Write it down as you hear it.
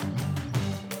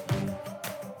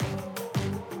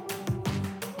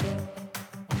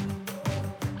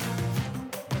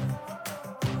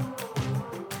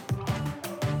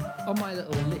On my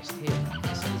little list here,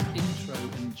 it says intro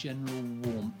and general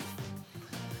warmth.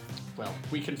 Well,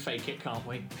 we can fake it, can't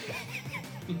we?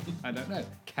 I don't know.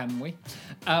 Can we?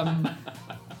 But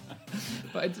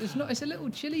it's not. It's a little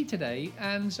chilly today,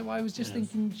 and so I was just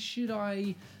thinking, should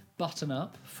I button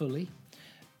up fully,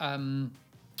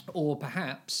 or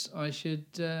perhaps I should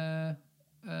go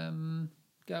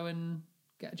and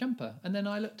get a jumper? And then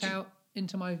I looked out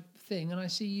into my thing, and I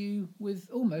see you with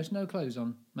almost no clothes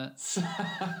on, Matt.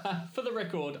 For the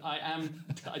record, I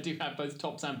do have both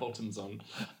tops and bottoms on.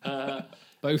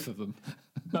 Both of them.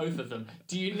 Both of them.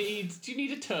 Do you need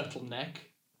a turtleneck?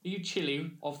 Are you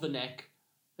chilly of the neck?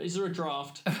 Is there a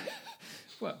draft?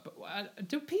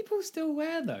 Do people still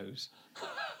wear those?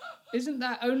 Isn't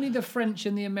that only the French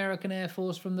and the American Air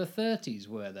Force from the 30s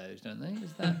wear those, don't they?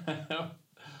 Is that?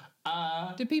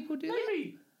 Do people do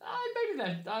maybe? Maybe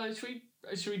that.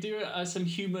 Should we do some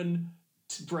human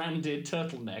branded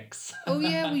turtlenecks? Oh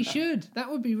yeah, we should.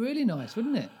 That would be really nice,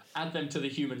 wouldn't it? Add them to the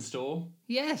human store.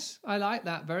 Yes, I like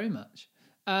that very much.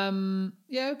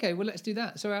 Yeah, okay, well, let's do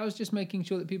that. So I was just making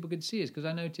sure that people could see us because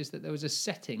I noticed that there was a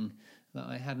setting that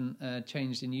I hadn't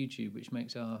changed in YouTube, which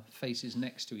makes our faces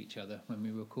next to each other when we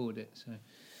record it. So,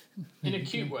 in a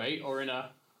cute way, or in an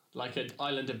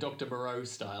Island of Dr. Moreau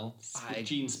style,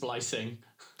 gene splicing.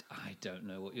 I don't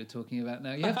know what you're talking about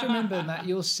now. You have to remember, Matt,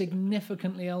 you're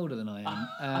significantly older than I am.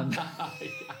 I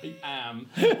am.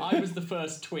 I was the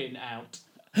first twin out.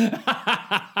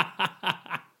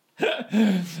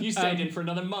 You stayed in for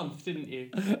another month, didn't you?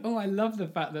 Oh, I love the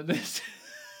fact that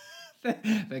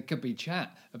there could be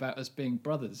chat about us being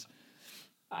brothers,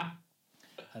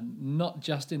 and not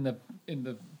just in the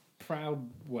proud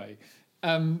way.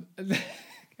 Anyway,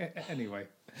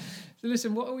 so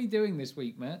listen, what are we doing this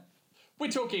week, Matt? We're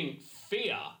talking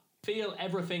fear. Feel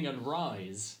everything and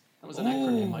rise. That was an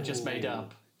acronym I just made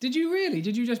up. Did you really?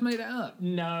 Did you just make that up?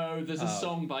 No, there's a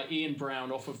song by Ian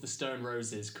Brown off of the Stone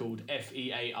Roses called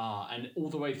FEAR, and all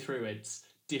the way through it's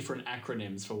different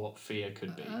acronyms for what fear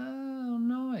could be. Oh,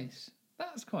 nice.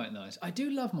 That's quite nice. I do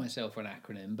love myself for an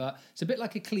acronym, but it's a bit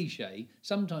like a cliche.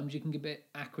 Sometimes you can get a bit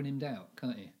acronymed out,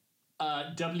 can't you?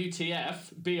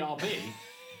 WTF, BRB.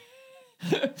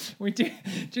 Do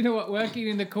you know what? Working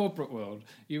in the corporate world,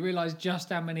 you realise just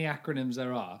how many acronyms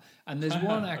there are. And there's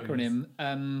one acronym,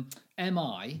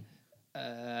 MI.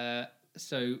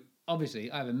 So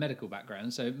obviously I have a medical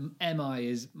background, so MI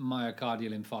is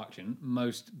myocardial infarction.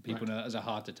 Most people know that as a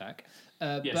heart attack.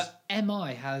 Yes. But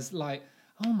MI has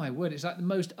oh my word, it's like the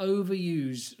most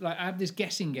overused. Like I have this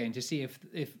guessing game to see if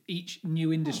each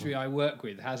new industry I work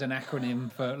with has an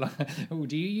acronym for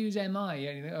do you use MI?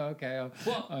 And you think, okay,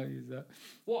 I'll use that.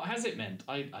 What has it meant?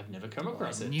 I've never come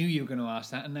across it. I knew you were going to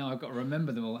ask that, and now I've got to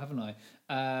remember them all, haven't I?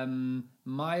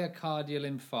 Myocardial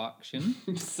infarction.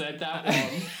 Said that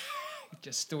one.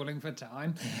 Just stalling for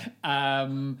time.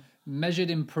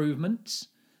 Measured improvements.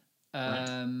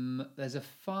 There's a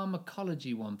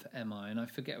pharmacology one for MI, and I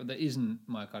forget what that isn't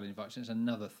myocardial infarction. It's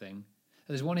another thing.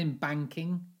 There's one in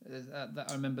banking. That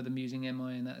I remember them using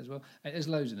MI in that as well. There's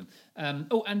loads of them. And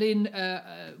in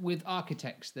with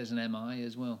architects, there's an MI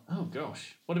as well. Oh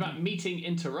gosh, what about meeting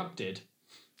interrupted?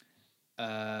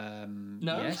 No.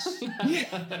 Yes.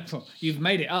 Well, you've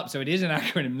made it up, so it is an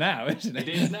acronym now, isn't it?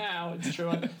 It is now. It's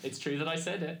true. It's true that I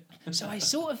said it. So I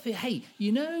sort of feel, hey,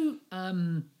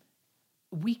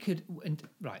 we could,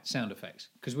 right, sound effects,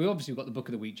 because we obviously got the Book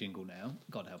of the Week jingle now,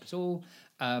 God help us all,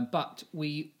 but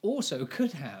we also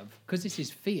could have, because this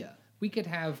is fear, we could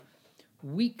have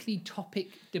weekly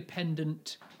topic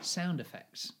dependent sound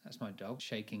effects. That's my dog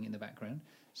shaking in the background,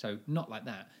 so not like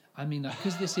that. I mean,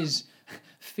 because this is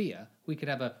fear, we could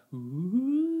have a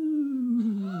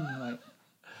ooh,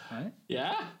 right?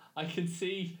 Yeah, I can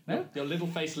see your little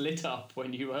face lit up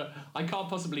when you were. I can't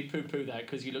possibly poo-poo that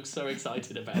because you look so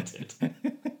excited about it.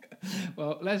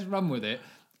 Well, let's run with it,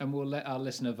 and we'll let our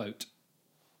listener vote.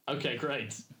 Okay,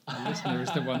 great. The listener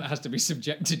is the one that has to be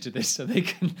subjected to this, so they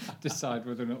can decide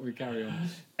whether or not we carry on.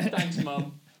 Thanks,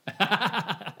 Mum.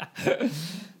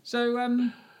 So,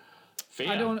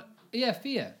 fear.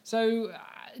 Fear. So,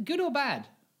 good or bad?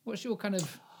 What's your kind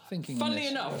of thinking on this?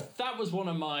 Funnily enough, that was one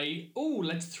of my,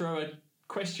 let's throw a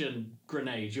question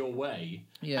grenade your way.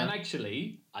 Yeah. And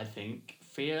actually, I think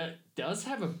fear does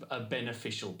have a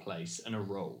beneficial place and a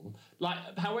role.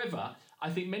 However, I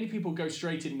think many people go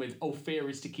straight in with, fear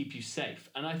is to keep you safe.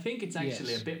 And I think it's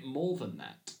actually a bit more than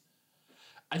that.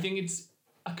 I think it's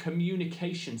a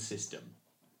communication system.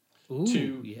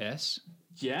 Ooh, yes.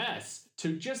 Yes,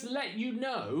 to just let you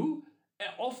know,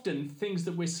 often things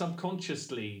that we're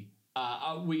subconsciously,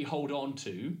 we hold on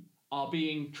to are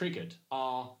being triggered,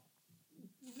 are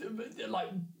like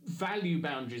value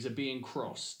boundaries are being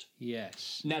crossed.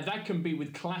 Yes. Now that can be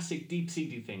with classic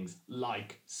deep-seated things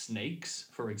like snakes,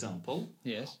 for example.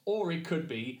 Yes. Or it could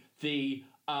be the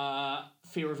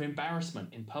fear of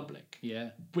embarrassment in public. Yeah.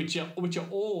 Which are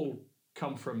all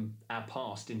come from our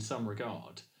past in some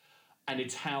regard, and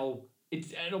it's how.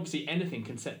 And obviously anything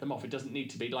can set them off. It doesn't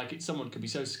need to be like someone could be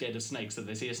so scared of snakes that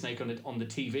they see a snake on the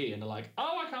TV and they're like,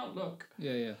 "Oh, I can't look."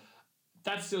 Yeah.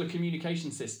 That's still a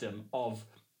communication system of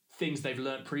things they've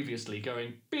learnt previously.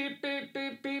 Going beep beep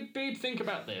beep beep beep. Think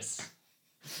about this.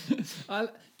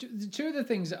 Two of the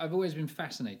things that I've always been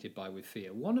fascinated by with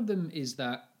fear. One of them is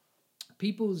that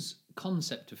people's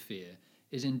concept of fear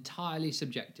is entirely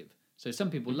subjective. So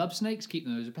some people love snakes, keep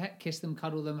them as a pet, kiss them,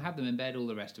 cuddle them, have them in bed, all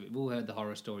the rest of it. We've all heard the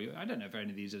horror story. I don't know if any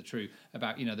of these are true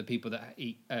about, the people that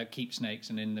keep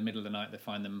snakes and in the middle of the night they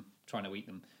find them trying to eat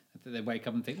them. They wake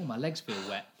up and think, "Oh, my legs feel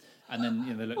wet," and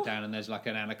then they look down and there's like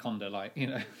an anaconda,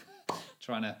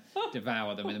 trying to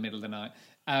devour them in the middle of the night.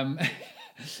 And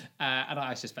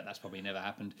I suspect that's probably never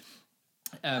happened.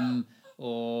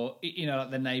 Or,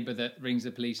 like the neighbour that rings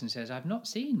the police and says, "I've not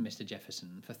seen Mr.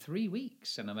 Jefferson for 3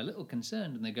 weeks and I'm a little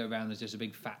concerned." And they go around, there's just a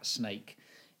big fat snake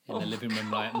in the living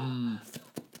room, like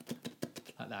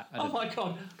that. Oh my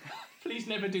God. Please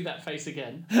never do that face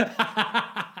again.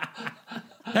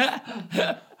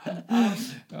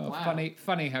 Wow.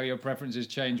 Funny how your preferences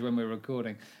change when we're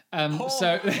recording.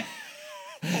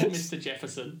 Mr.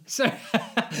 Jefferson.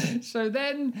 So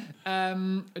then,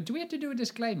 do we have to do a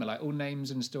disclaimer, like all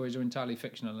names and stories are entirely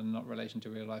fictional and not relation to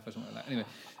real life or something like that? Anyway,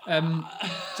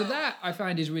 so that I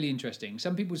find is really interesting.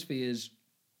 Some people's fears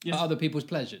are other people's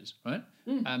pleasures, right?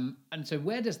 And so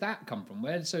where does that come from?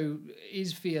 So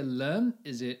is fear learned?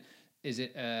 Is it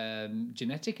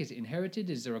genetic? Is it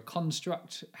inherited? Is there a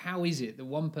construct? How is it that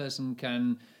one person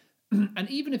can... And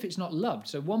even if it's not loved,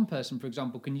 so one person, for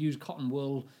example, can use cotton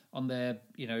wool on their,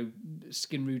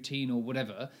 skin routine or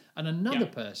whatever, and another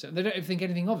person, they don't even think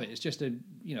anything of it. It's just a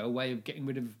way of getting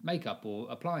rid of makeup or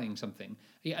applying something.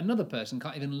 Yet another person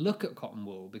can't even look at cotton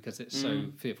wool because it's so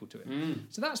fearful to it.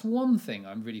 So that's one thing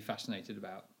I'm really fascinated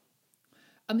about.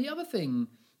 And the other thing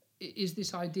is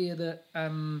this idea that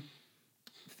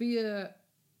fear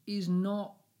is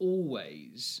not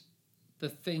always the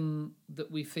thing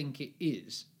that we think it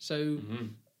is. So,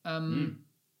 I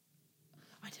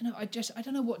don't know. I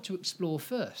don't know what to explore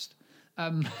first.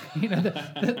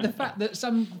 The fact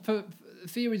that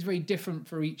fear is very different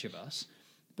for each of us,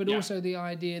 but also the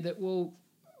idea that, well,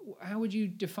 how would you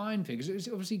define fear? Because it's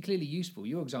obviously clearly useful.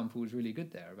 Your example was really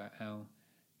good there about how,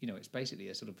 it's basically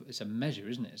it's a measure,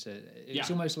 isn't it?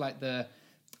 It's almost like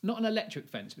not an electric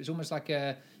fence, but it's almost like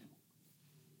a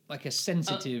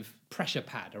sensitive pressure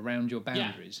pad around your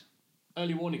boundaries. Yeah.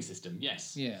 Early warning system,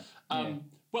 yes. Yeah.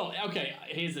 Well, okay,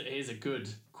 here's a good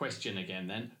question again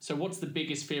then. So what's the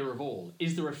biggest fear of all?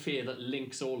 Is there a fear that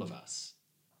links all of us?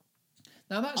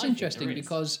 Now that's interesting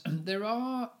because there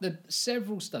are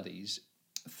several studies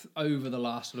over the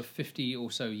last sort of 50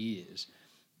 or so years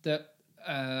that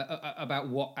about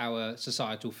what our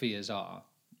societal fears are.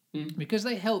 Because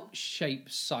they help shape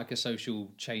psychosocial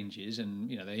changes and,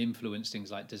 they influence things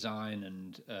like design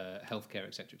and healthcare,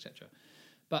 et cetera,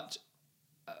 But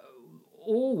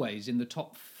always in the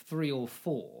top 3 or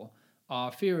 4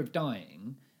 are fear of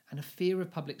dying and a fear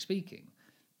of public speaking.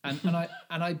 And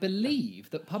I believe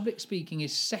that public speaking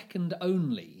is second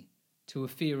only to a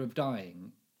fear of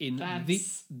dying in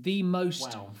the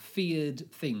most feared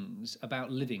things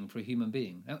about living for a human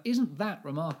being. Now, isn't that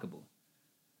remarkable?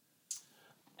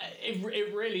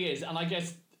 It really is, and I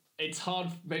guess it's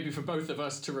hard maybe for both of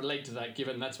us to relate to that,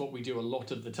 given that's what we do a lot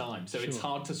of the time. So It's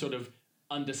hard to sort of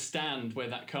understand where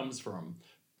that comes from.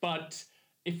 But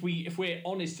if we're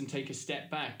honest and take a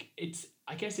step back,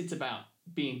 I guess it's about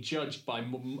being judged by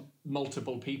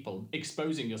multiple people,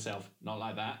 exposing yourself, not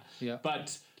like that,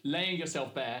 but laying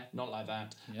yourself bare, not like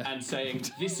that, and saying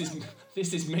this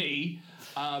is me.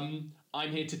 I'm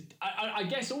here to. I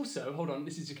guess also, hold on,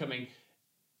 this is coming.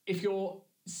 If you're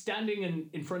standing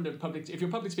in front of if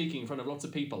you're public speaking in front of lots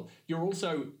of people, you're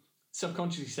also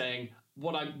subconsciously saying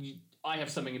I have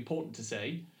something important to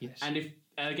say. Yes. And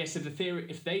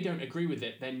if they don't agree with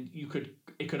it, then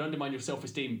it could undermine your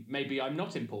self-esteem. Maybe I'm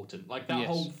not important. Like that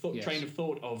whole train of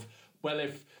thought of, well,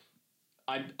 if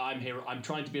I'm here, I'm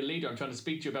trying to be a leader, I'm trying to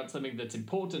speak to you about something that's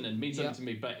important and means something to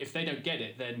me. But if they don't get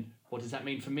it, then what does that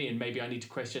mean for me? And maybe I need to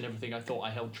question everything I thought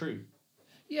I held true.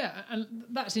 Yeah, and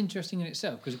that's interesting in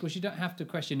itself because, of course, you don't have to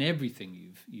question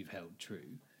everything you've held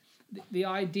true. The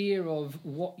idea of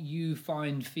what you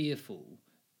find fearful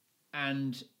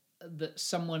and that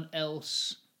someone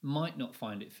else might not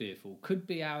find it fearful could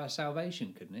be our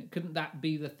salvation, couldn't it? Couldn't that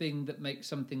be the thing that makes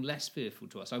something less fearful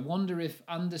to us? I wonder if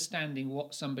understanding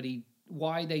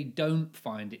why they don't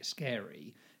find it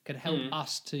scary could help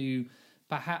us to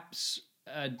perhaps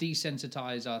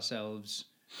desensitize ourselves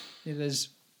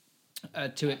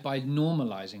to it by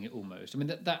normalizing it almost. I mean,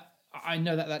 that I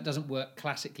know that doesn't work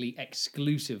classically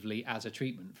exclusively as a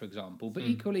treatment, for example, but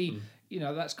equally,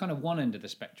 that's kind of one end of the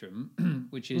spectrum,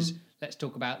 which is let's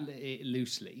talk about it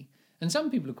loosely. And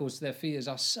some people, of course, their fears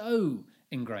are so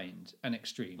ingrained and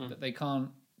extreme that they can't,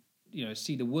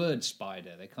 see the word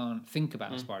spider. They can't think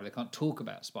about a spider. They can't talk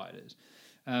about spiders.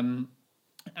 And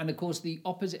of course, the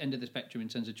opposite end of the spectrum in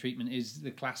terms of treatment is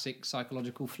the classic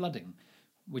psychological flooding,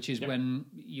 which is when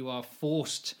you are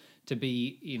forced to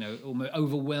be, almost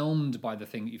overwhelmed by the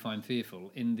thing that you find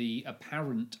fearful in the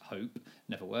apparent hope,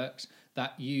 never works,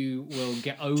 that you will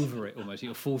get over it almost.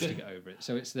 You're forced to get over it.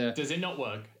 So it's the... Does it not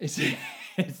work? It's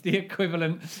the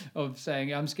equivalent of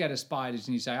saying, I'm scared of spiders,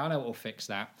 and you say, I know what will fix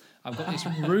that. I've got this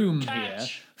room here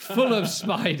full of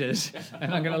spiders,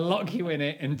 and I'm going to lock you in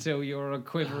it until you're a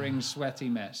quivering, sweaty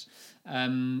mess.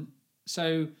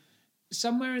 So...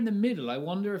 somewhere in the middle, I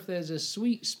wonder if there's a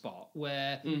sweet spot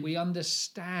where we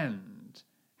understand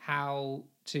how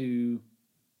to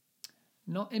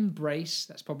not embrace,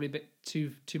 that's probably a bit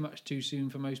too much too soon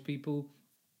for most people,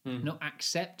 not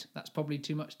accept, that's probably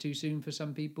too much too soon for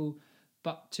some people,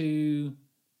 but to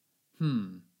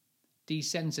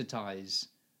desensitize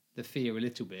the fear a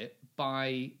little bit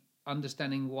by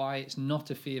understanding why it's not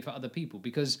a fear for other people.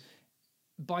 Because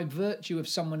by virtue of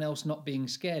someone else not being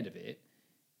scared of it,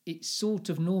 it sort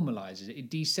of normalizes it. It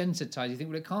desensitizes. You think,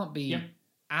 well, it can't be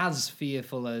as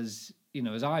fearful as,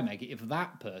 as I make it if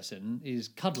that person is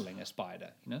cuddling a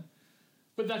spider,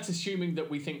 But that's assuming that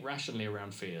we think rationally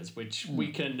around fears, which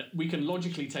we can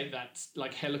logically take that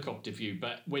like helicopter view,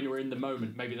 but when we're in the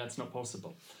moment, maybe that's not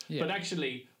possible. Yeah. But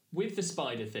actually, with the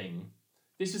spider thing,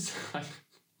 this is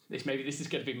this is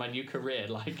going to be my new career,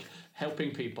 like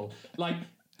helping people. Like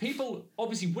people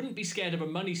obviously wouldn't be scared of a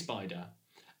money spider.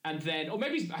 And then, or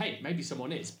maybe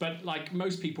someone is, but like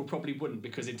most people probably wouldn't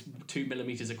because it's 2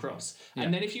 millimeters across. Yeah.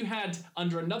 And then if you had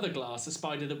under another glass a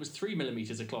spider that was 3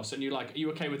 millimeters across, and you're like, are you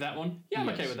okay with that one? Yeah, I'm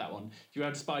okay with that one. If you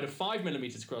had a spider 5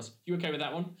 millimeters across, you okay with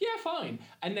that one? Yeah, fine.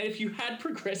 And then if you had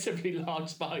progressively large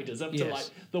spiders up to like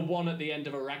the one at the end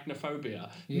of arachnophobia,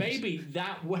 maybe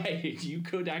that way you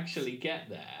could actually get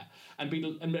there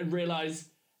and realize,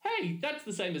 hey, that's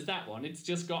the same as that one. It's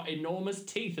just got enormous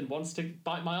teeth and wants to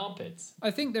bite my armpits.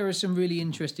 I think there are some really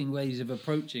interesting ways of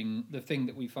approaching the thing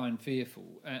that we find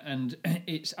fearful. And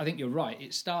I think you're right.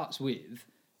 It starts with,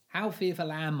 how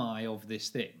fearful am I of this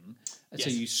thing? Yes.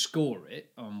 So you score it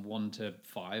on 1 to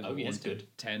 5 or 1 to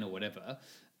 10 or whatever.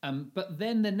 But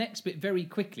then the next bit, very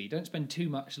quickly, don't spend too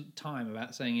much time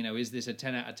about saying, is this a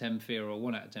 10 out of 10 fear or a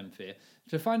 1 out of 10 fear?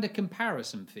 To find a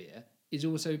comparison fear is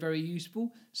also very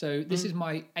useful. So this is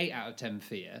my 8 out of 10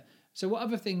 fear. So what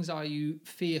other things are you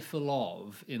fearful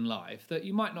of in life that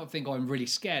you might not think, I'm really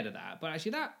scared of that, but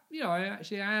actually I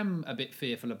actually am a bit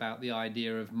fearful about the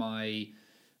idea of my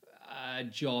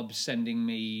job sending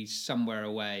me somewhere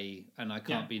away and I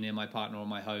can't be near my partner or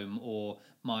my home, or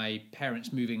my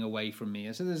parents moving away from me.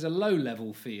 And so there's a low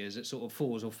level fears at sort of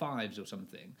 4s or 5s or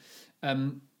something.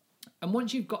 And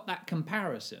once you've got that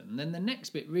comparison, then the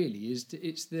next bit really is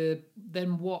it's the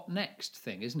then what next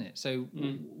thing, isn't it? So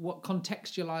what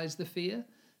contextualize the fear?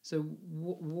 So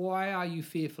why are you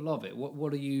fearful of it?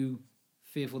 What are you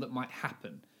fearful that might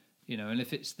happen? And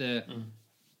if it's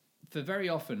for very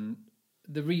often,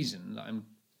 the reason that I'm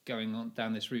going on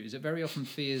down this route is that very often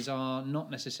fears are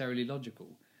not necessarily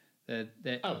logical. They're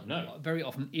very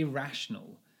often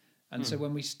irrational. And so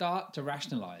when we start to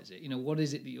rationalise it, what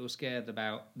is it that you're scared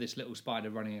about this little spider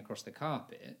running across the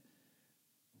carpet?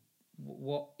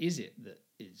 What is it that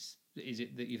is? Is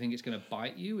it that you think it's going to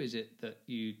bite you? Is it that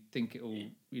you think it will,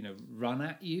 run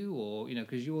at you? Or,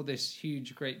 because you're this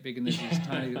huge, great, big, and this is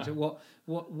tiny. So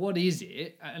what is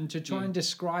it? And to try and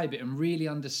describe it and really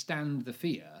understand the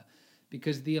fear,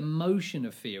 because the emotion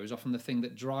of fear is often the thing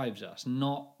that drives us,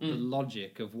 not the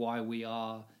logic of why we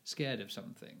are scared of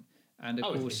something. And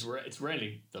of course, it's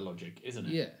rarely the logic, isn't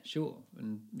it? Yeah, sure.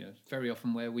 And very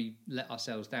often where we let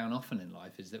ourselves down often in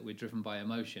life is that we're driven by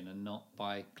emotion and not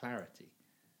by clarity.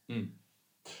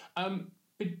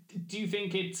 But do you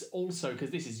think it's also, because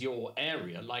this is your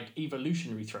area, like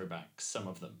evolutionary throwbacks, some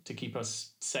of them, to keep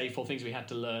us safe, or things we had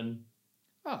to learn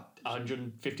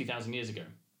 150,000 years ago?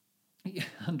 Yeah,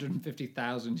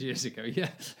 150,000 years ago, yeah.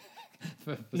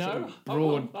 for no? sort of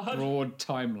broad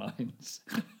timelines.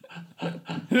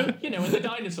 When the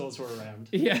dinosaurs were around.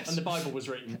 Yes. And the Bible was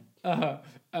written.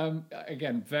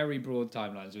 Again, very broad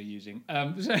timelines we're using.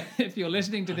 So if you're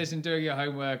listening to this and doing your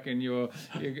homework and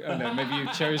maybe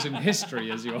you've chosen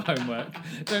history as your homework,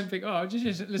 don't think, I'll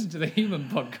just listen to the Human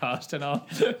podcast and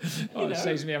it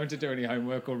saves me having to do any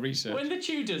homework or research. When the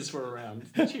Tudors were around.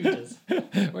 The Tudors.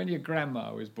 When your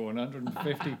grandma was born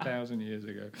 150,000 years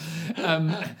ago.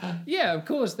 Of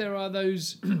course, there are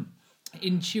those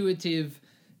intuitive,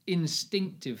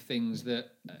 instinctive things that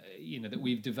that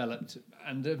we've developed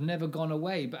and have never gone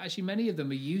away, but actually many of them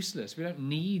are useless. We don't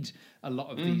need a lot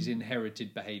of these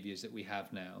inherited behaviors that we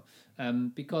have now,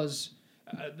 because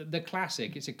the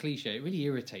classic, it's a cliche, it really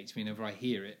irritates me whenever I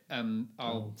hear it.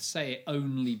 I'll say it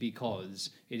only because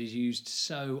it is used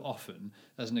so often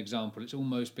as an example. It's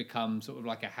almost become sort of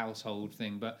like a household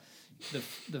thing, but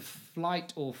the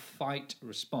flight or fight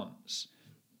response,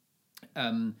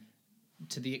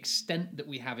 to the extent that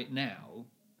we have it now,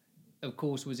 of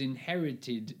course, was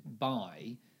inherited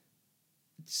by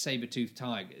saber-toothed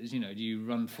tigers. Do you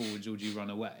run forwards or do you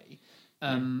run away?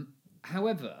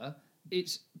 However,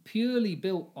 it's purely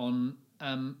built on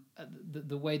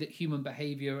the way that human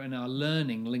behaviour and our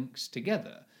learning links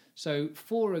together. So,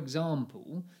 for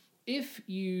example,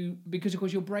 because of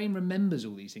course your brain remembers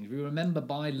all these things. We remember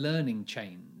by learning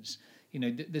chains.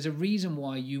 There's a reason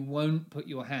why you won't put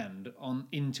your hand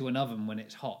into an oven when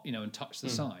it's hot, and touch the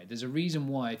side. There's a reason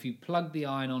why if you plugged the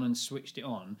iron on and switched it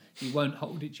on, you won't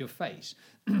hold it to your face.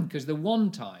 Because the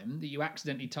one time that you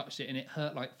accidentally touched it and it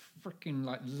hurt like freaking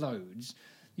like loads,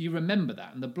 you remember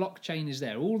that. And the blockchain is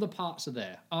there. All the parts are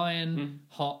there. Iron,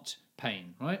 hot,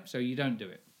 pain, right? So you don't do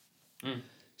it.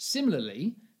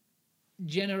 Similarly,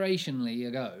 generationally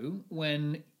ago,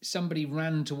 when somebody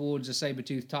ran towards a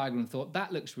saber-toothed tiger and thought,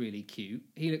 that looks really cute,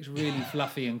 he looks really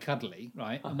fluffy and cuddly,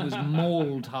 right, and was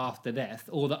mauled half to death,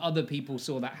 or that other people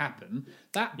saw that happen,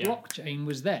 that blockchain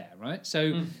was there, right?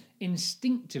 So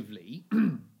instinctively,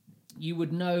 you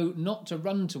would know not to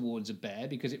run towards a bear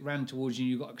because it ran towards you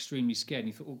and you got extremely scared and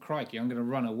you thought, oh, crikey, I'm going to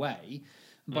run away.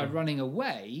 By running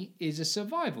away is a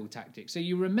survival tactic. So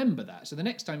you remember that. So the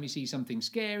next time you see something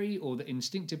scary or that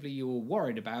instinctively you're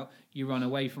worried about, you run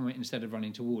away from it instead of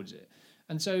running towards it.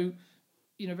 And so,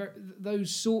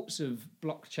 those sorts of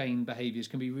blockchain behaviors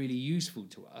can be really useful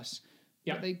to us.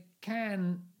 Yeah. But they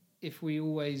can, if we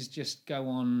always just go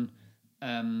on,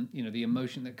 the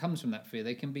emotion that comes from that fear,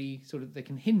 they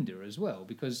can hinder as well,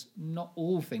 because not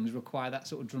all things require that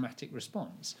sort of dramatic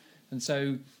response. And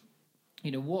so,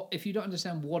 if you don't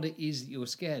understand what it is that you're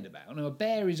scared about. Now, a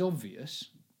bear is obvious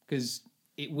because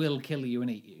it will kill you and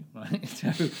eat you, right?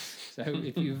 So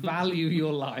if you value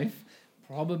your life,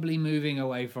 probably moving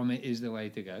away from it is the way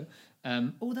to go.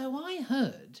 Although I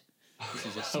heard, this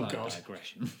is a slight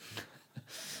digression,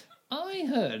 I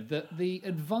heard that the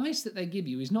advice that they give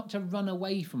you is not to run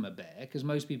away from a bear, because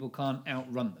most people can't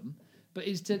outrun them, but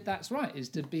is to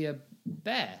be a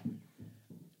bear.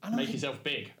 And make yourself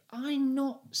big. I'm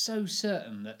not so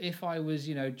certain that if I was,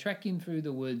 trekking through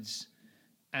the woods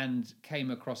and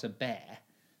came across a bear,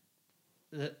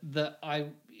 that I,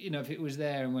 if it was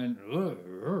there and went,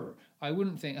 I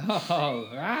wouldn't think, like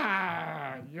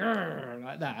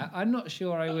that. I'm not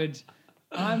sure I would.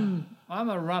 I'm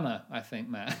a runner, I think,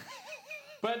 Matt.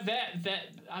 But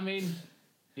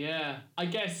I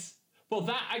guess. Well,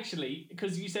 that actually,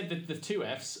 because you said that the two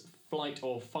Fs, flight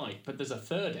or fight, but there's a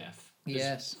third F.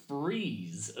 Yes.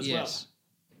 Freeze as well.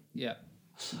 Yeah.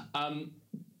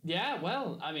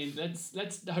 Well,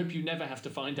 let's hope you never have to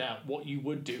find out what you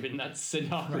would do in that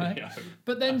scenario. Right.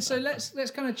 But then, so let's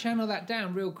kind of channel that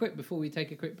down real quick before we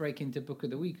take a quick break into Book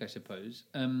of the Week, I suppose.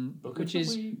 Book of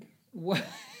the Week.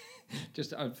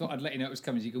 Just, I thought I'd let you know it was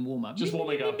coming so you can warm up. Just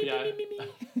warming up, yeah.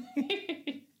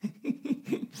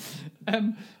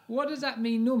 What does that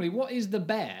mean normally? What is the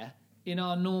bear in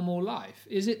our normal life?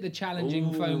 Is it the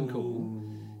challenging phone call?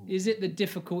 Is it the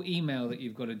difficult email that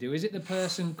you've got to do? Is it the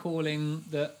person calling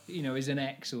that, is an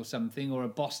ex or something, or a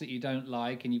boss that you don't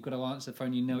like and you've got to answer the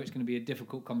phone, it's going to be a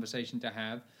difficult conversation to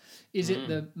have? Is it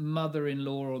the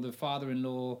mother-in-law or the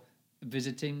father-in-law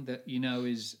visiting that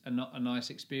is not a nice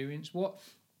experience?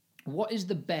 What is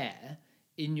the bear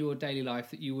in your daily life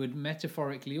that you would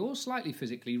metaphorically or slightly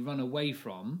physically run away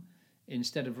from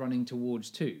instead of running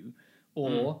towards to?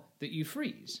 Or that you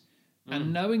freeze.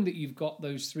 And knowing that you've got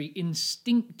those three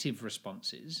instinctive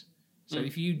responses, so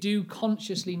if you do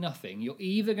consciously nothing, you're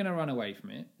either going to run away from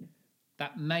it.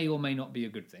 That may or may not be a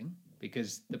good thing,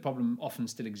 because the problem often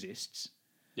still exists.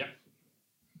 Yep.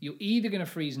 You're either going to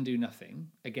freeze and do nothing.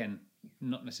 Again,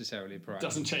 not necessarily a proactive.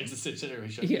 Doesn't change the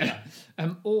situation. Yeah.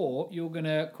 Or you're going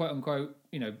to, quote unquote,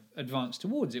 advance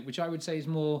towards it, which I would say is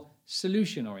more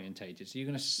solution orientated. So you're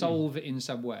going to solve it in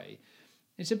some way.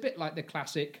 It's a bit like the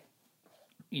classic,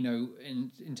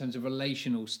 in terms of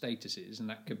relational statuses, and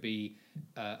that could be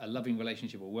a loving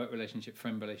relationship or work relationship,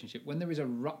 friend relationship. When there is a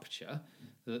rupture,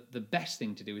 the best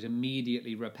thing to do is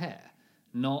immediately repair,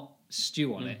 not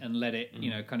stew on it and let it,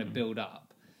 kind of build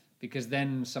up. Because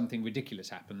then something ridiculous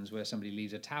happens where somebody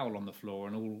leaves a towel on the floor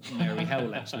and all merry hell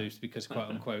lets loose because, quote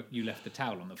unquote, you left the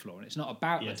towel on the floor. And it's not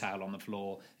about the towel on the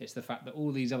floor. It's the fact that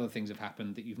all these other things have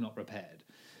happened that you've not repaired.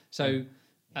 So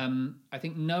I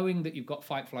think knowing that you've got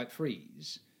fight, flight,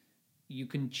 freeze, you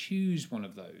can choose one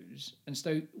of those. And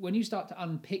so when you start to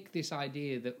unpick this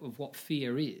idea of what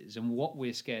fear is and what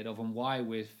we're scared of and why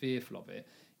we're fearful of it,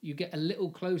 you get a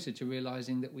little closer to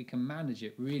realizing that we can manage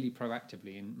it really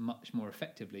proactively and much more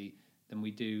effectively than we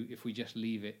do if we just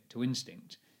leave it to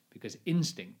instinct. Because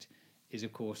instinct is,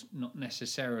 of course, not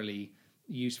necessarily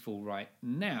useful right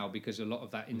now because a lot of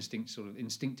that sort of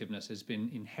instinctiveness has been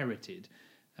inherited.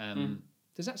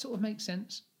 Does that sort of make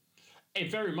sense? It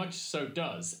very much so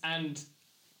does. And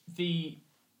the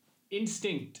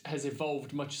instinct has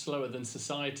evolved much slower than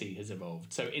society has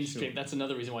evolved. So instinct, that's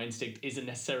another reason why instinct isn't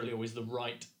necessarily always the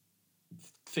right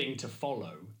thing to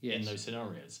follow in those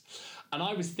scenarios. And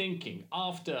I was thinking,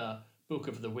 after Book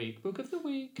of the Week,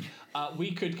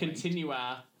 we could continue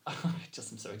our... I'm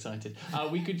so excited.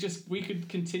 We could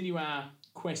continue our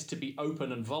quest to be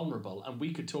open and vulnerable, and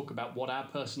we could talk about what our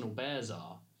personal bears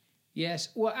are. Yes,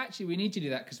 well, actually, we need to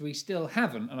do that because we still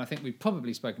haven't, and I think we've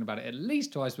probably spoken about it at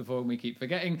least twice before, and we keep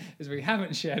forgetting, is we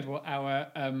haven't shared what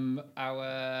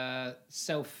our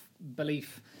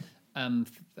self-belief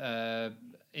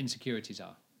insecurities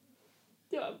are.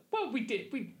 Yeah, well, we did.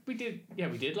 Yeah,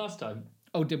 we did last time.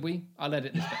 Oh, did we? I'll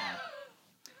edit this bit out.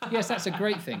 Yes, that's a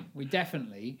great thing. We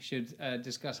definitely should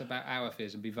discuss about our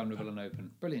fears and be vulnerable and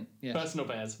open. Brilliant. Yes. Personal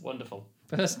bears, wonderful.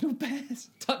 Personal bears.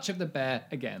 Touch of the bear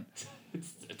again.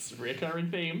 It's a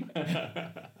recurring theme.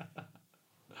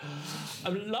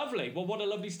 Lovely. Well, what a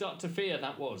lovely start to fear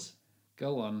that was.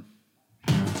 Go on.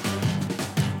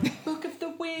 Book of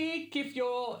the Week. If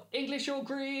you're English or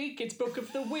Greek, it's Book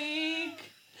of the Week.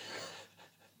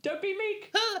 Don't be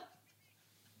meek.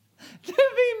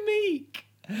 Don't be meek.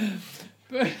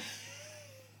 But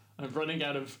I'm running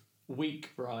out of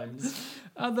weak rhymes.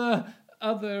 Other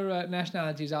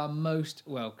nationalities are most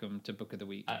welcome to Book of the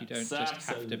Week. You don't just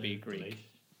have to be Greek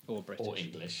or British. Or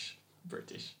English.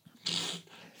 British.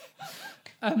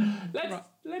 Right.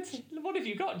 Let's. What have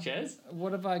you got, Jez?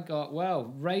 What have I got?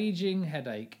 Well, raging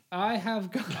headache. I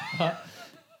have got,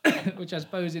 which I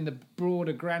suppose in the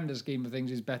broader, grander scheme of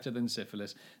things is better than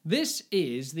syphilis. This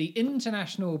is the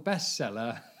international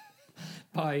bestseller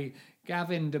by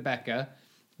Gavin de Becker,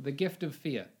 The Gift of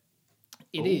Fear.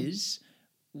 It is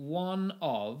one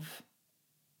of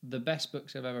the best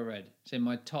books I've ever read. It's in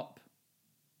my top.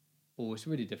 Oh, it's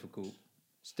really difficult.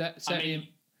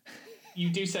 You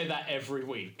do say that every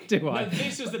week. Do I? No,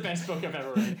 this was the best book I've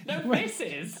ever read. No, this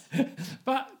is.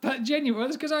 But genuinely,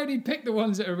 it's because I only pick the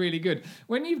ones that are really good.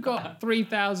 When you've got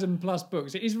 3,000 plus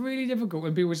books, it is really difficult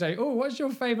when people say, "Oh, what's your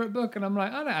favourite book?" And I'm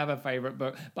like, I don't have a favourite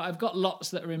book, but I've got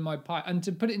lots that are in my pile. And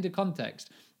to put it into context,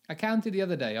 I counted the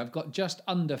other day, I've got just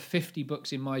under 50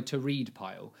 books in my to-read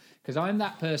pile. Because I'm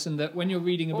that person that when you're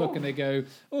reading a book and they go,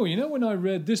 "Oh, when I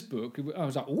read this book," I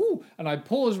was like, "Ooh," and I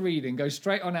pause reading, go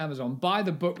straight on Amazon, buy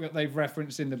the book that they've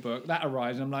referenced in the book, that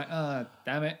arrives, and I'm like,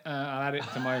 damn it, I'll add it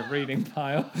to my reading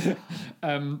pile.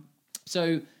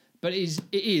 But it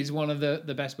is one of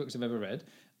the best books I've ever read.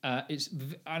 And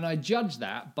I judge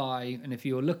that by, and if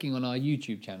you're looking on our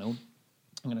YouTube channel,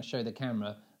 I'm going to show the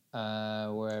camera.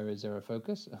 Where is there a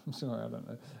focus? I'm sorry, I don't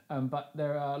know. But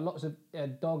there are lots of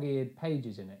dog-eared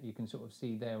pages in it. You can sort of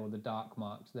see there all the dark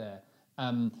marks there.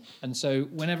 And so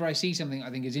whenever I see something I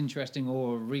think is interesting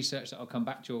or research that I'll come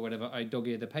back to or whatever, I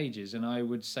dog-ear the pages. And I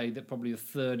would say that probably a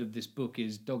third of this book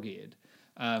is dog-eared.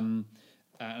 And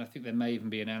I think there may even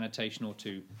be an annotation or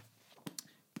two.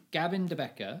 Gavin de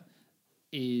Becker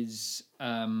is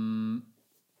a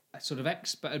sort of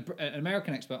expert, an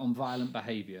American expert on violent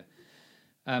behaviour.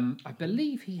 I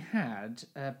believe he had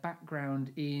a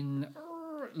background in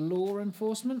law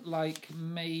enforcement, like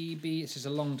maybe, this is a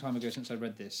long time ago since I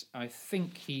read this, I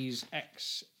think he's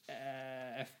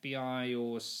ex-FBI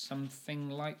or something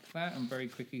like that. I'm very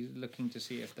quickly looking to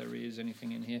see if there is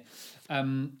anything in here.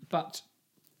 But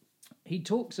he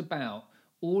talks about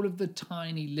all of the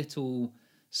tiny little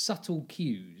subtle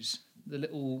cues, the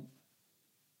little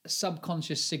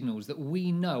subconscious signals that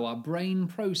we know our brain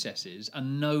processes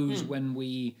and knows when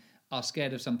we are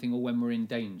scared of something or when we're in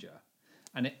danger.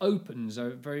 and it opens. I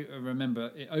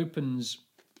remember it opens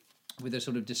with a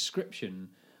sort of description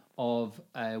of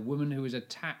a woman who was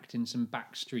attacked in some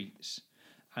back streets,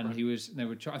 and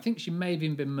I think she may have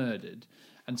even been murdered,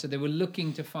 and so they were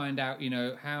looking to find out,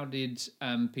 how did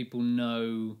people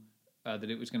know that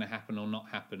it was going to happen or not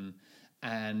happen,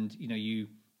 and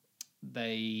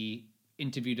they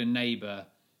interviewed a neighbour,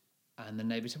 and the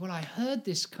neighbour said, well, I heard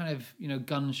this kind of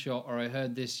gunshot, or I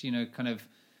heard this kind of,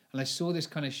 and I saw this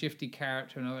kind of shifty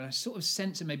character, and I sort of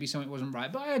sensed that maybe something wasn't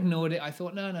right, but I ignored it. I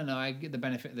thought, no, I get the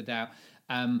benefit of the doubt.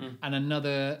 And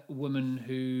another woman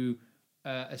who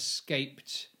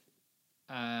escaped,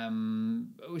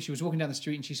 she was walking down the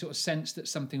street, and she sort of sensed that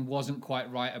something wasn't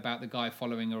quite right about the guy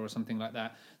following her or something like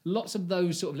that. Lots of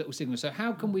those sort of little signals. So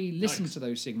how can we listen to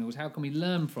those signals? How can we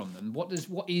learn from them?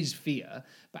 What is fear?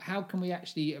 But how can we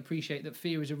actually appreciate that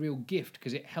fear is a real gift?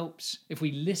 Because it helps, if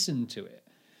we listen to it,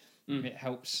 it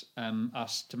helps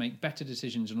us to make better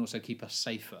decisions and also keep us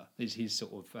safer, is his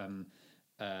sort of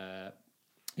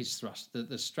his thrust. The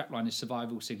strapline is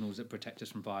survival signals that protect us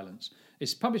from violence.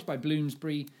 It's published by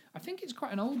Bloomsbury. I think it's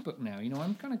quite an old book now.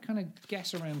 I'm kind of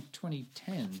guess around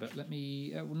 2010, but let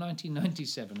me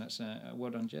 1997. That's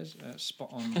well done, Jez. Spot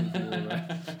on with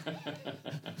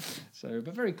your.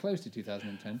 But very close to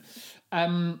 2010.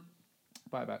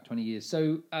 By about 20 years.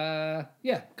 So,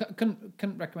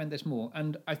 couldn't recommend this more.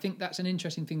 And I think that's an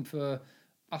interesting thing for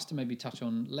us to maybe touch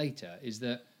on later, is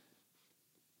that,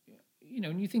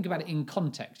 when you think about it in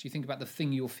context, you think about the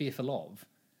thing you're fearful of,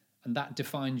 and that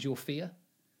defines your fear,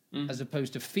 as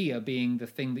opposed to fear being the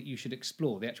thing that you should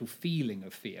explore, the actual feeling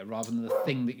of fear, rather than the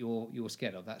thing that you're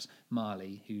scared of. That's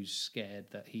Marley, who's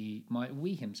scared that he might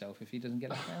wee himself if he doesn't get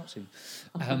left out soon.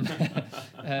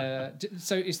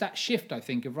 So it's that shift, I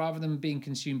think, of rather than being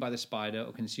consumed by the spider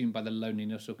or consumed by the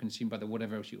loneliness or consumed by the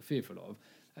whatever else you're fearful of,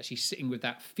 actually sitting with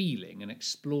that feeling and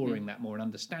exploring that more and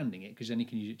understanding it, because then you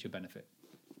can use it to your benefit.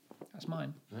 That's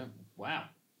mine. Wow.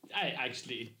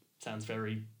 It sounds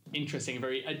very interesting,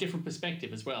 a different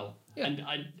perspective as well. Yeah. And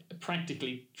I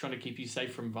practically trying to keep you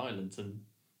safe from violence and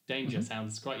danger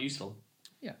sounds quite useful.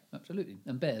 Yeah, absolutely.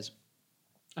 And bears.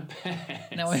 Bears.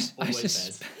 Now,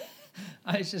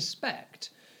 I suspect,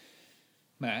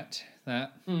 Matt,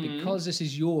 that because this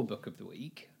is your book of the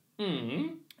week,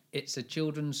 it's a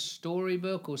children's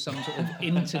storybook or some sort of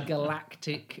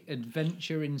intergalactic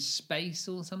adventure in space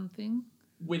or something.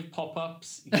 With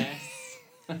pop-ups, yes.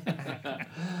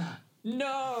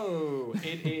 No,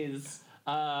 it is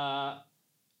one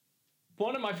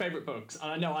of my favourite books,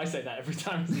 and I know I say that every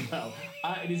time as well.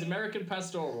 It is American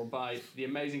Pastoral by the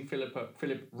amazing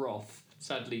Philip Roth,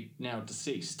 sadly now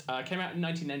deceased. Came out in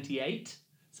 1998,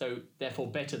 so therefore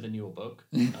better than your book.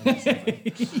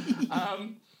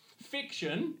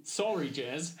 Fiction, sorry,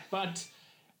 Jez, but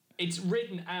it's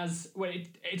written as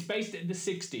it's based in the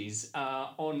 60s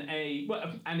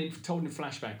and it's told in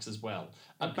flashbacks as well,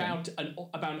 about an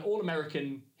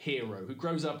all-American hero who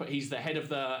grows up. He's the head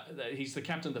of he's the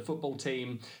captain of the football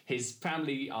team. His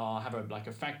family have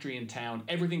a factory in town.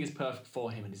 Everything is perfect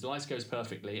for him, and his life goes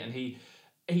perfectly. And he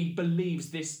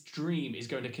believes this dream is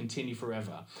going to continue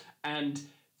forever. And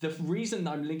the reason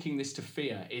I'm linking this to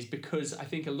fear is because I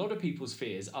think a lot of people's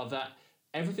fears are that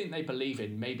everything they believe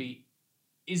in maybe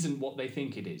isn't what they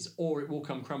think it is, or it will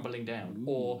come crumbling down,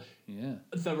 or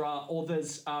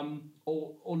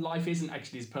life isn't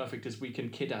actually as perfect as we can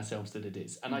kid ourselves that it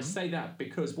is. And I say that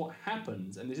because what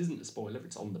happens, and this isn't a spoiler,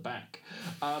 it's on the back,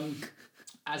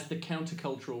 as the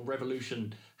countercultural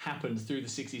revolution happens through the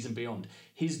 60s and beyond,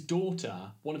 his daughter,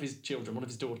 one of his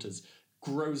daughters,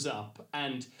 grows up,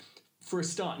 and for a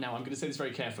start, now I'm going to say this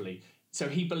very carefully, so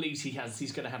he believes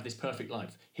he's going to have this perfect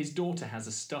life. His daughter has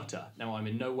a stutter. Now, I'm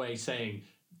in no way saying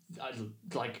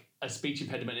like a speech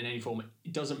impediment in any form.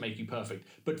 It doesn't make you perfect.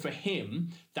 But for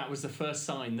him, that was the first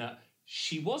sign that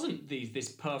she wasn't this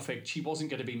perfect. She wasn't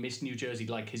going to be Miss New Jersey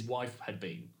like his wife had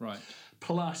been. Right.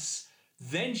 Plus,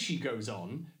 then she goes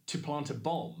on to plant a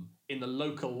bomb in the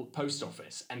local post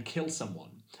office and kill someone.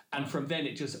 And from then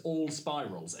it just all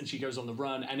spirals, and she goes on the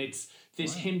run, and it's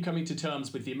this him coming to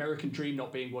terms with the American dream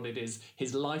not being what it is,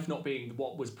 his life not being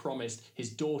what was promised, his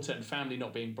daughter and family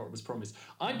not being what was promised.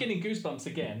 I'm getting goosebumps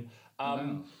again.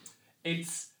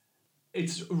 It's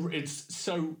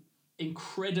so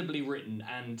incredibly written,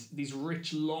 and these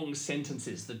rich long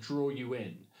sentences that draw you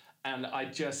in. And I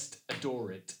just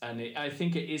adore it. And I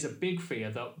think it is a big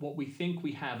fear that what we think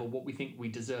we have or what we think we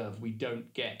deserve, we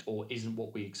don't get or isn't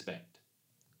what we expect.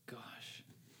 Gosh.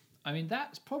 I mean,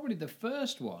 that's probably the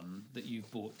first one that you've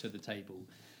brought to the table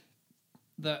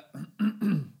that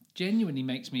genuinely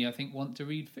makes me, I think, want to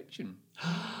read fiction.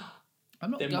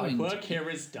 I'm not then going my work to. here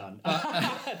is done.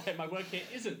 Then my work here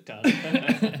isn't done.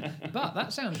 But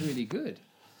that sounds really good.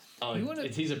 Oh,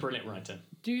 he's a brilliant writer.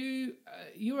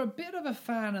 You're a bit of a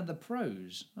fan of the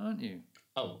prose, aren't you?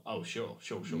 Oh, sure.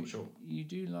 You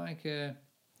do like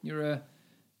you're a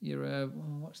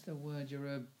what's the word? You're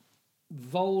a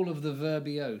vole of the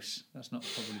verbose. That's not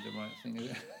probably the right thing,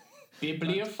 is it?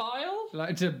 Bibliophile?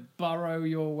 Like to burrow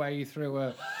your way through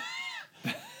a...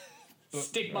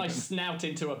 Stick my snout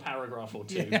into a paragraph or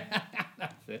two. Yeah,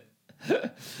 that's it.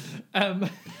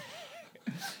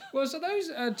 Well, so those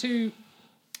are two...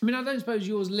 I mean, I don't suppose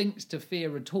yours links to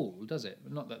fear at all, does it?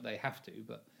 Not that they have to,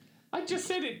 but... I just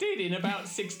said it did in about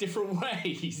 6 different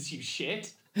ways, you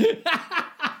shit.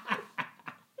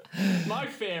 My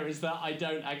fear is that I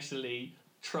don't actually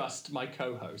trust my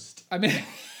co-host.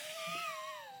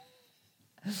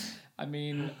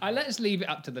 Let's leave it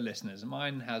up to the listeners.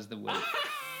 Mine has the word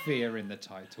fear in the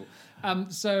title.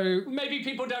 So maybe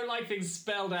people don't like things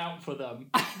spelled out for them.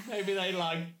 Maybe they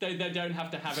don't have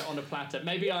to have it on a platter.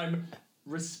 Maybe I'm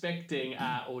respecting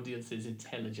our audience's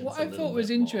intelligence. What I thought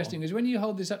was interesting is when you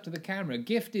hold this up to the camera,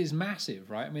 gift is massive,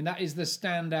 right? I mean, that is the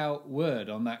standout word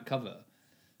on that cover.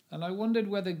 And I wondered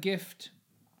whether gift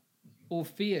or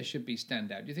fear should be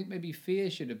standout. Do you think maybe fear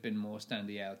should have been more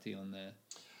standy-outy on there?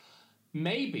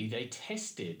 Maybe they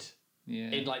tested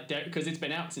in because it's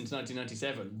been out since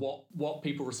 1997 what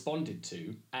people responded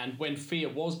to, and when fear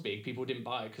was big, people didn't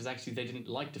buy it because actually they didn't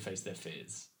like to face their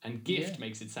fears, and gift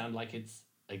makes it sound like it's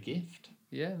a gift.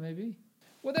 Yeah, maybe.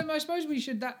 Well, then I suppose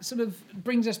that sort of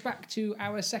brings us back to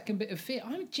our second bit of fear.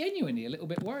 I'm genuinely a little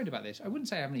bit worried about this. I wouldn't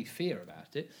say I have any fear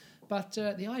about it, but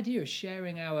the idea of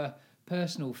sharing our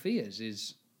personal fears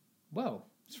is, well,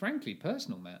 it's frankly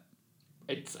personal, Matt.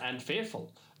 And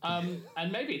fearful. And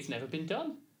maybe it's never been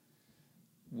done.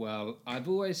 Well, I've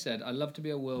always said I love to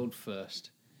be a world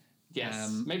first.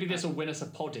 Yes. Maybe this will win us a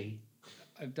poddy.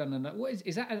 I've done enough. What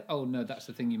is that? Oh no, that's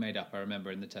the thing you made up. I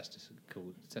remember in the test episode.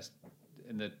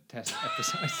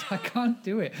 I can't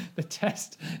do it. The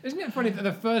test. Isn't it funny that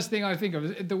the first thing I think of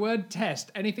is the word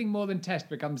test? Anything more than test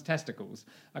becomes testicles.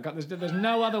 There's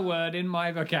no other word in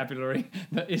my vocabulary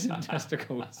that isn't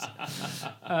testicles.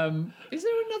 Is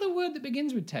there another word that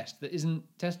begins with test that isn't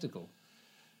testicle?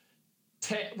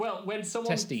 Well, when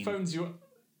someone phones you.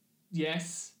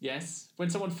 Yes. When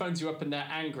someone phones you up and they're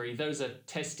angry, those are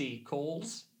testy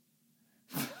calls.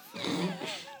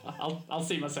 I'll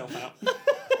see myself out.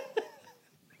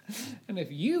 And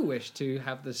if you wish to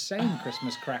have the same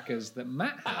Christmas crackers that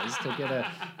Matt has to get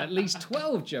at least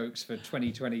 12 jokes for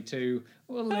 2022,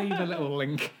 we'll leave a little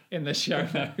link in the show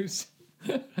notes.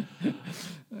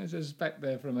 I suspect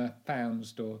they're from a pound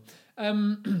store.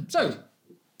 What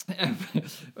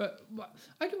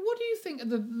do you think are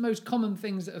the most common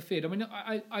things that are feared? I mean,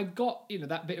 I've got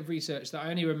that bit of research that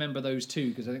I only remember those two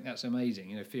because I think that's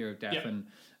amazing. Fear of death and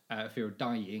fear of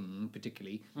dying,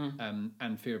 particularly,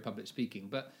 and fear of public speaking.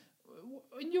 But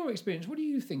in your experience, what do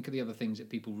you think are the other things that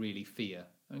people really fear?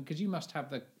 Because you must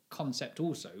have the concept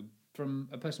also from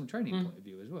a personal training point of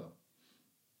view as well.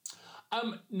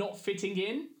 Not fitting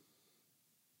in.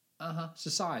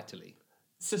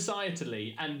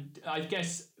 Societally, and I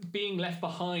guess being left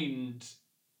behind,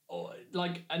 or /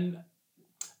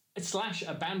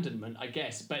 abandonment, I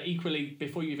guess. But equally,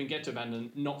 before you even get to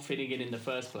abandonment, not fitting in the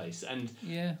first place, and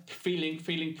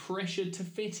feeling pressured to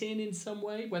fit in some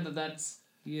way, whether that's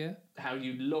how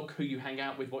you look, who you hang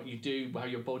out with, what you do, how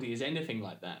your body is, anything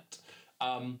like that.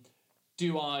 I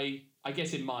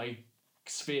guess in my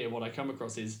sphere, what I come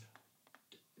across is,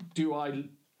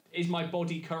 is my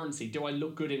body currency? Do I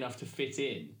look good enough to fit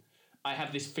in? I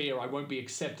have this fear I won't be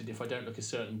accepted if I don't look a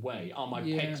certain way. Are my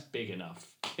pecs big enough?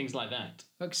 Things like that.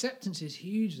 Acceptance is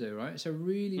huge, though, right? It's a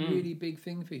really, really big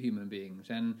thing for human beings,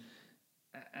 and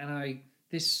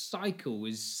this cycle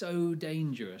is so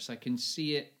dangerous. I can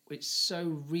see it. It's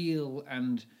so real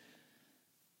and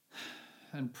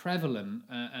prevalent,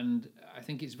 and I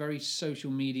think it's very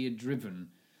social media driven.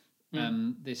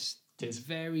 This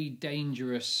very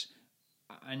dangerous.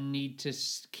 I need to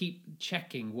keep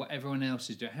checking what everyone else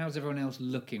is doing. How's everyone else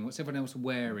looking? What's everyone else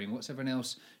wearing? What's everyone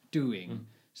else doing?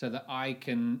 So that I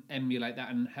can emulate that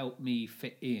and help me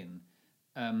fit in.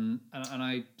 And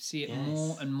I see it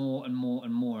more and more and more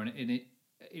and more. And it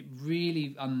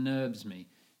really unnerves me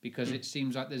because it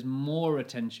seems like there's more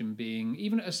attention being,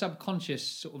 even at a subconscious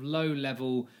sort of low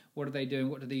level, what are they doing?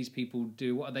 What do these people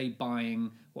do? What are they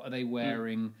buying? What are they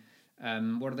wearing?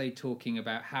 What are they talking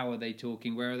about? How are they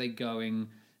talking? Where are they going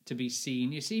to be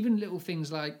seen? You see, even little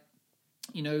things like,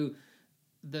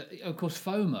 of course,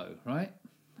 FOMO, right?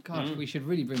 Gosh, we should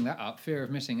really bring that up, fear of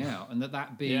missing out, and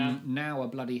that being now a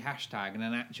bloody hashtag and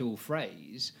an actual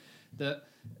phrase. that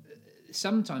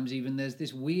sometimes even there's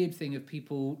this weird thing of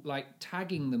people like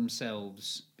tagging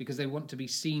themselves because they want to be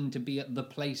seen to be at the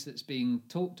place that's being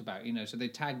talked about, so they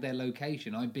tag their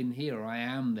location. I've been here, or I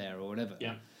am there, or whatever.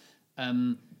 Yeah.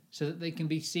 So that they can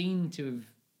be seen to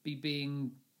be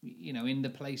being, in the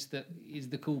place that is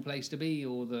the cool place to be,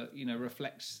 or that,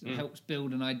 reflects, helps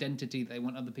build an identity that they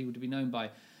want other people to be known by.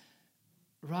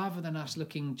 Rather than us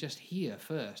looking just here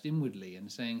first, inwardly,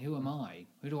 and saying, who am I?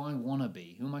 Who do I want to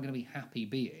be? Who am I going to be happy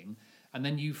being? And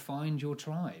then you find your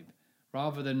tribe,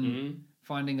 rather than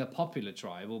finding a popular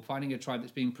tribe or finding a tribe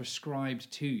that's being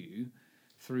prescribed to you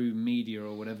through media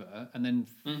or whatever, and then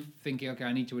thinking, okay,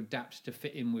 I need to adapt to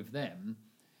fit in with them.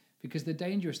 Because the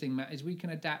dangerous thing, Matt, is we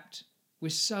can adapt. We're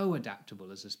so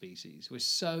adaptable as a species. We're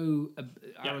so...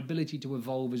 Our ability to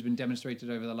evolve has been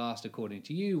demonstrated over the last, according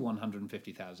to you,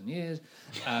 150,000 years.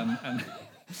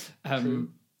 True.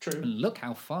 And look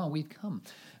how far we've come.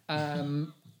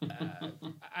 And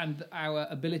our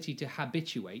ability to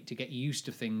habituate, to get used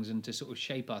to things and to sort of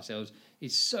shape ourselves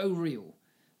is so real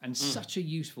and such a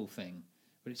useful thing.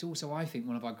 But it's also, I think,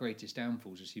 one of our greatest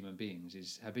downfalls as human beings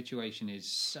is habituation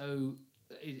is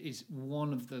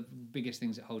one of the biggest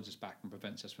things that holds us back and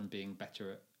prevents us from being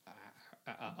better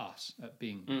at us, at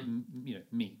being,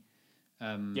 me.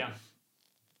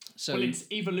 So, well, it's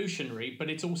evolutionary, but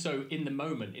it's also in the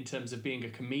moment in terms of being a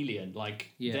chameleon,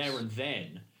 there and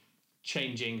then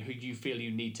changing who you feel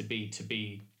you need to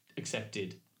be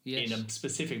accepted in a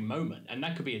specific moment. And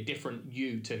that could be a different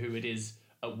you to who it is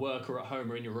at work or at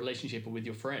home or in your relationship or with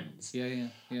your friends. Yeah.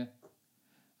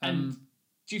 And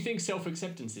do you think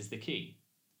self-acceptance is the key?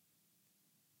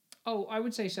 Oh, I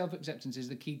would say self-acceptance is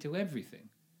the key to everything.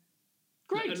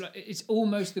 Great. It's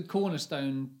almost the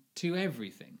cornerstone to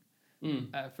everything.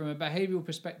 From a behavioural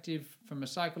perspective, from a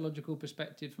psychological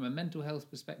perspective, from a mental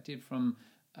health perspective, from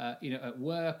at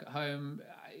work, at home,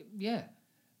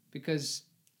 because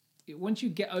once you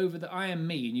get over the I am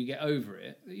me and you get over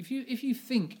it, if you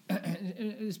think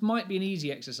this might be an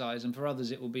easy exercise, and for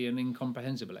others it will be an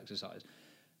incomprehensible exercise,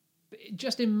 but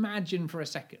just imagine for a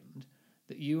second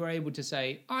that you were able to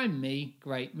say, I'm me,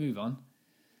 great, move on,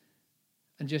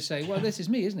 and just say, well, this is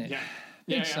me, isn't it?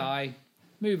 Big sigh,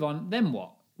 move on. Then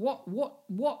what?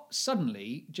 What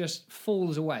suddenly just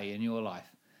falls away in your life?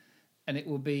 And it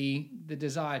will be the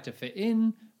desire to fit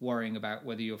in, worrying about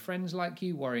whether your friends like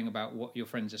you, worrying about what your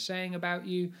friends are saying about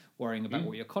you, worrying about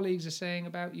what your colleagues are saying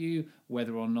about you,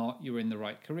 whether or not you're in the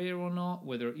right career or not,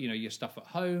 whether, your stuff at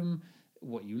home,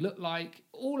 what you look like,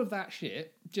 all of that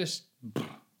shit just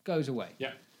goes away.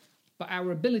 Yeah. But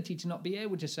our ability to not be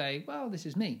able to say, well, this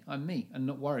is me, I'm me, and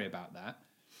not worry about that.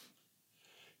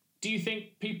 Do you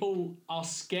think people are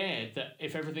scared that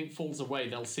if everything falls away,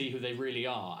 they'll see who they really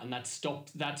are, and that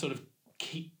sort of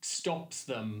stops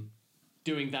them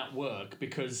doing that work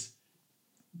because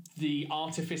the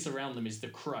artifice around them is the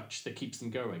crutch that keeps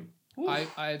them going?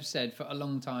 I've said for a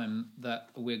long time that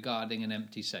we're guarding an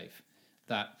empty safe.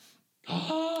 That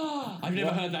I've never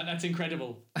heard that. That's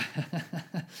incredible.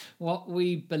 What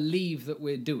we believe that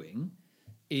we're doing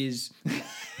is...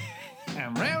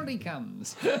 and round he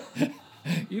comes.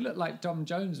 You look like Tom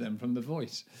Jones then from The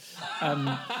Voice.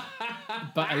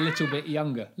 But a little bit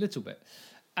younger. Little bit.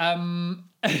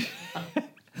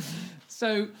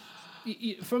 So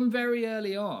from very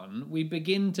early on, we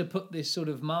begin to put this sort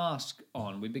of mask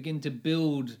on. We begin to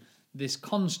build this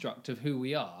construct of who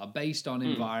we are based on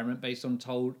environment, based on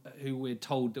who we're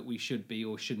told that we should be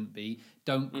or shouldn't be.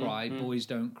 Don't cry, boys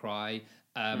don't cry.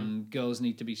 Girls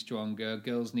need to be stronger.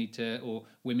 Girls need to, or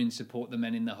women support the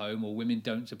men in the home, or women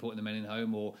don't support the men in the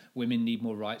home, or women need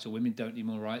more rights, or women don't need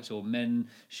more rights, or men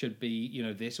should be,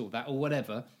 this or that, or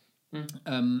whatever.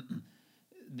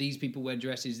 These people wear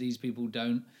dresses, these people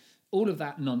don't. All of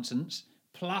that nonsense,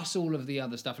 plus all of the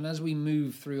other stuff. And as we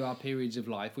move through our periods of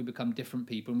life, we become different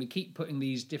people, and we keep putting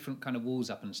these different kind of walls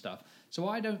up and stuff. So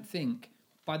I don't think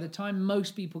by the time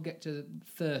most people get to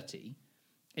 30,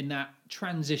 in that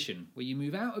transition where you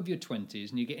move out of your 20s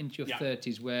and you get into your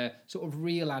 30s, where sort of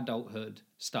real adulthood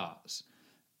starts,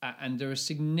 and there are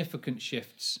significant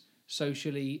shifts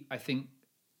socially, I think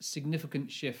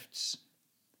significant shifts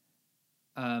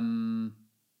to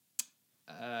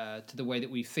the way that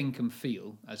we think and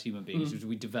feel as human beings as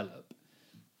we develop.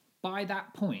 By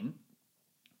that point,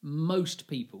 most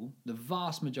people, the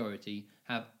vast majority,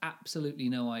 have absolutely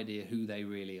no idea who they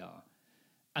really are.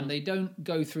 And they don't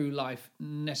go through life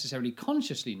necessarily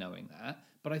consciously knowing that,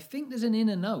 but I think there's an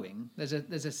inner knowing. There's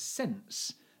a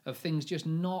sense of things just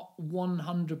not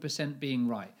 100% being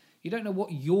right. You don't know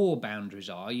what your boundaries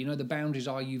are. You know the boundaries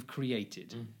are you've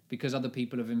created because other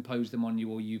people have imposed them on you,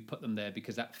 or you've put them there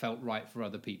because that felt right for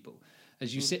other people.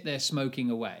 As you sit there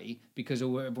smoking away because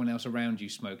of everyone else around you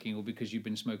smoking, or because you've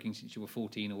been smoking since you were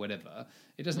 14 or whatever,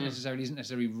 it isn't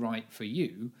necessarily right for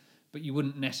you, but you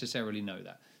wouldn't necessarily know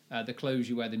that. The clothes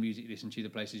you wear, the music you listen to, the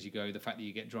places you go, the fact that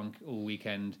you get drunk all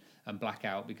weekend and black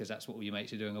out because that's what all your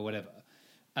mates are doing or whatever.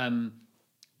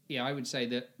 I would say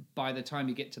that by the time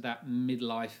you get to that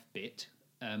midlife bit,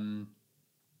 I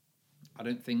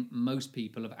don't think most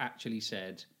people have actually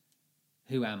said,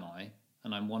 who am I?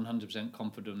 And I'm 100%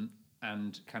 confident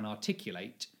and can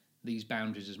articulate these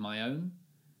boundaries as my own,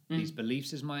 these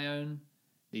beliefs as my own,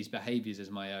 these behaviours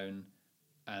as my own,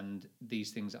 and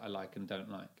these things that I like and don't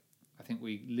like. I think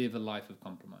we live a life of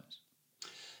compromise.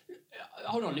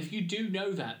 Hold on, if you do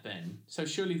know that then, so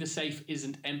surely the safe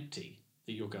isn't empty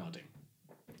that you're guarding.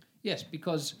 Yes,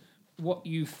 because what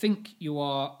you think you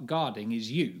are guarding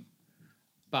is you,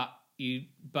 but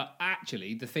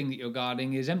actually the thing that you're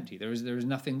guarding is empty. There is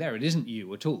nothing there. It isn't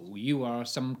you at all. You are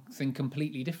something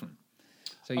completely different.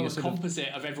 So you're a composite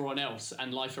of everyone else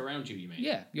and life around you mean?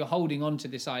 Yeah, you're holding on to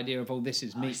this idea of, this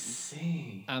is me. I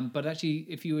see. But actually,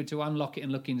 if you were to unlock it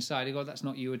and look inside, you go, that's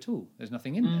not you at all. There's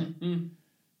nothing in there.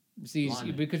 It's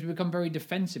because we become very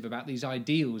defensive about these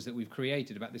ideals that we've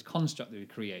created, about this construct that we've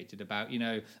created, about,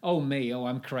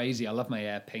 I'm crazy, I love my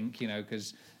hair pink,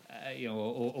 because,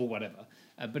 or whatever.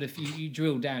 But if you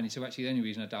drill down, you say, actually, the only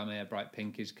reason I dye my hair bright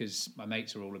pink is because my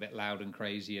mates are all a bit loud and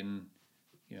crazy, and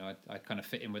I kind of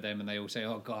fit in with them, and they all say,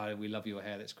 "Oh God, we love your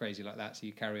hair. That's crazy like that." So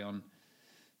you carry on,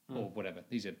 or whatever.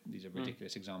 These are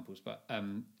ridiculous examples, but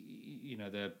I've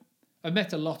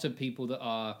met a lot of people that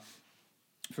are,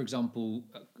 for example,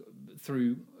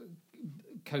 through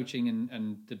coaching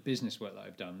and the business work that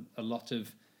I've done, a lot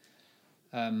of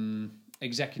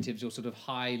executives or sort of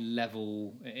high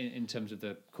level in terms of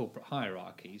the corporate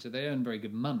hierarchy. So they earn very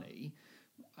good money.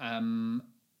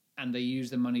 And they use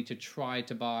the money to try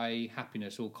to buy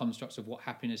happiness or constructs of what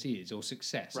happiness is, or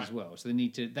success as well. So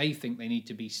they think they need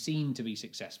to be seen to be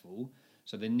successful.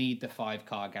 So they need the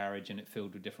 5-car garage and it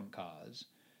filled with different cars.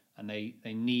 And they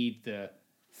need the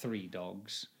 3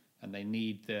 dogs, and they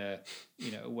need the,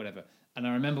 whatever. And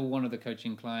I remember one of the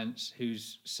coaching clients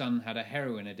whose son had a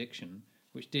heroin addiction,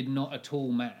 which did not at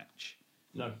all match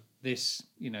this,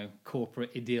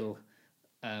 corporate idyll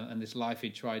and this life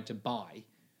he tried to buy.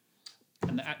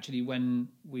 And actually, when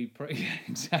we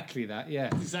exactly that, yeah,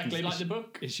 exactly like the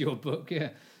book. It's your book,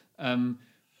 yeah. And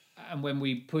when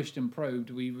we pushed and probed,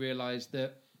 we realised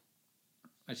that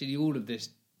actually all of this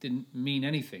didn't mean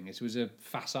anything. This was a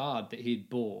facade that he'd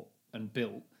bought and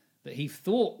built that he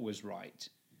thought was right,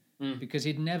 because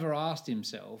he'd never asked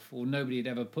himself, or nobody had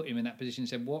ever put him in that position and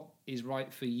said, "What is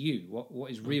right for you?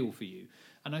 What is real for you?"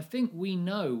 And I think we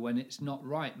know when it's not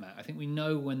right, Matt. I think we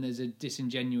know when there's a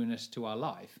disingenuousness to our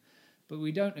life. But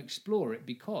we don't explore it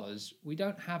because we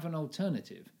don't have an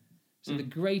alternative. So the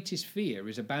greatest fear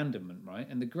is abandonment, right?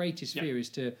 And the greatest fear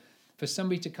is for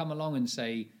somebody to come along and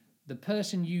say, the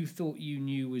person you thought you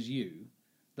knew was you,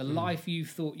 the life you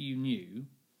thought you knew,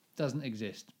 doesn't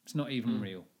exist. It's not even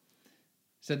real.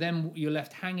 So then you're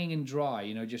left hanging and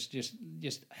dry,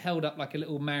 just held up like a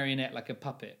little marionette, like a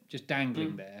puppet, just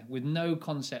dangling there with no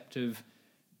concept of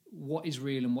what is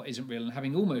real and what isn't real, and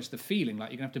having almost the feeling like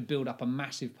you're going to have to build up a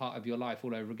massive part of your life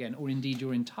all over again, or indeed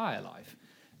your entire life.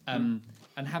 And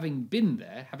having been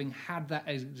there, having had that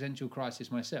existential crisis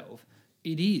myself,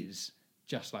 it is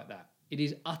just like that. It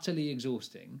is utterly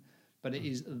exhausting, but it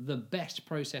is the best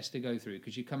process to go through,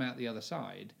 because you come out the other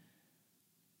side.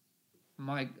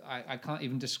 I can't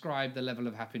even describe the level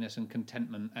of happiness and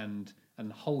contentment and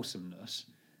wholesomeness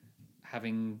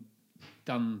having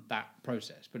done that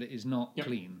process, but it is not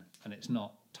clean and it's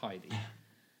not tidy.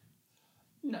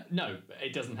 No,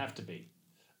 it doesn't have to be.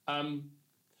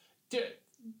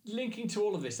 Linking to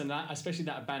all of this, and that, especially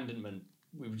that abandonment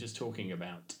we were just talking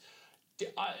about,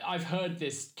 I've heard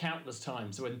this countless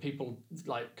times when people,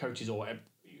 like coaches, or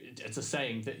it's a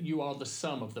saying that you are the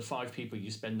sum of the 5 people you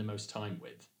spend the most time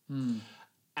with.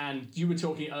 And you were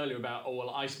talking earlier about,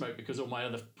 I smoke because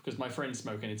my friends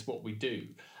smoke and it's what we do.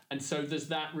 And so there's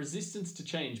that resistance to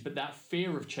change, but that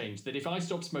fear of change, that if I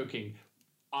stop smoking,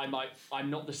 I'm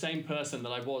not the same person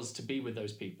that I was to be with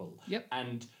those people. Yep.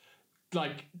 And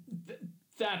like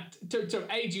that, so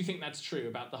A, do you think that's true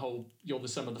about the whole, you're the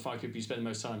sum of the 5 people you spend the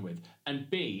most time with? And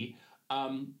B,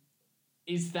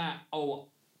 is that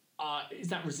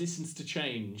resistance to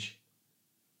change?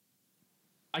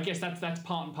 I guess that's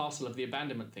part and parcel of the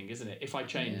abandonment thing, isn't it? If I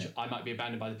change, I might be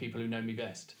abandoned by the people who know me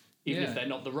best, even if they're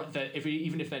not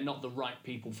even if they're not the right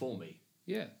people for me.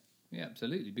 Yeah,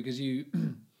 absolutely. Because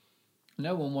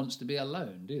no one wants to be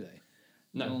alone, do they?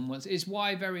 No one wants. It's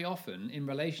why very often in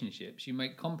relationships you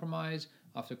make compromise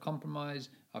after compromise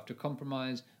after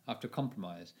compromise after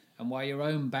compromise, and why your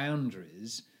own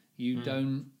boundaries you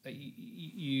don't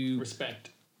you respect.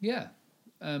 Yeah,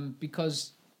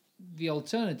 because the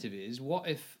alternative is, what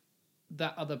if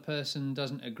that other person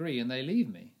doesn't agree and they leave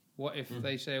me? What if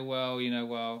they say, well,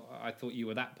 I thought you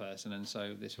were that person, and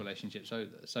so this relationship's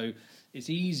over. So it's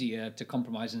easier to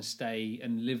compromise and stay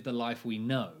and live the life we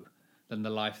know than the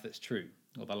life that's true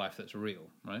or the life that's real,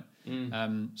 right?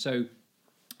 So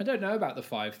I don't know about the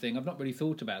 5 thing. I've not really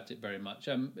thought about it very much.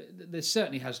 There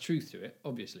certainly has truth to it,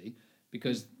 obviously,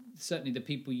 because certainly the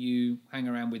people you hang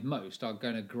around with most are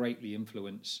going to greatly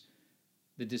influence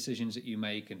the decisions that you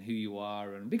make and who you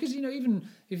are. And because, even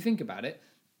if you think about it,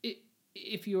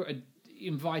 if you're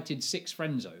invited 6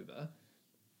 friends over,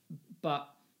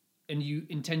 and you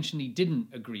intentionally didn't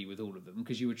agree with all of them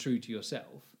because you were true to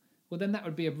yourself, well, then that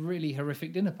would be a really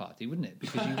horrific dinner party, wouldn't it?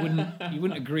 Because you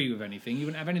wouldn't agree with anything. You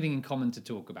wouldn't have anything in common to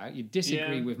talk about. You'd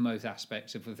disagree with most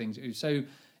aspects of the things. So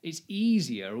it's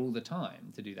easier all the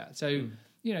time to do that. So,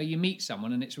 you meet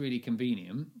someone and it's really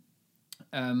convenient.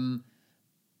 And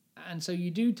so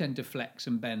you do tend to flex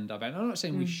and bend. I'm not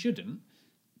saying we shouldn't,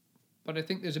 but I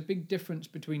think there's a big difference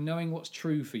between knowing what's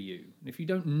true for you. And if you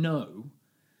don't know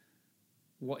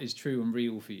what is true and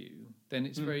real for you, then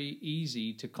it's very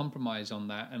easy to compromise on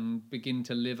that and begin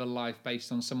to live a life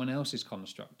based on someone else's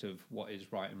construct of what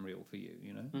is right and real for you.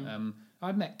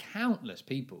 I've met countless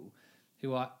people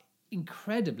who are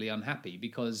incredibly unhappy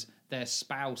because their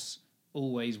spouse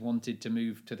always wanted to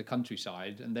move to the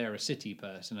countryside and they're a city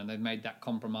person, and they've made that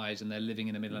compromise and they're living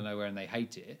in the middle of nowhere and they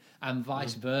hate it, and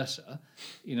vice versa.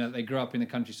 They grew up in the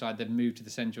countryside, they've moved to the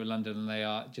centre of London and they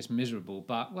are just miserable,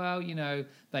 but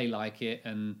they like it,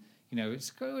 and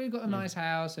we've got a nice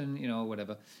house, and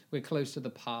whatever, we're close to the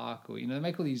park, or they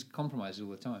make all these compromises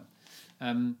all the time.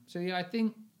 I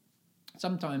think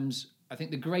sometimes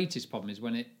the greatest problem is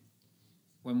when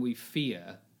we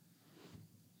fear.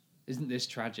 Isn't this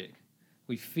tragic?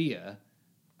 We fear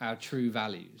our true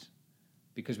values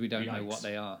because we don't know what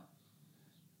they are.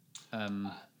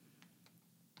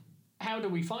 How do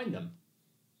we find them?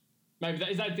 Maybe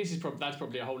that's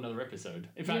probably a whole nother episode.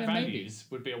 In fact, values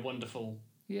would be a wonderful.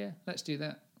 Yeah, let's do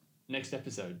that next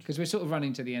episode, because we're sort of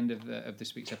running to the end of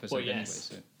this week's episode anyway.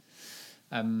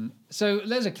 So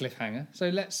there's a cliffhanger.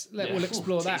 So we'll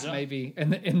explore that maybe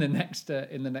in the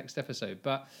next episode.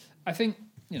 But I think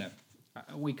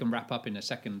we can wrap up in a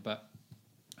second, but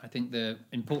I think the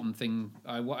important thing,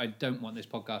 what I don't want this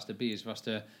podcast to be, is for us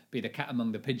to be the cat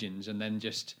among the pigeons, and then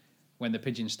just when the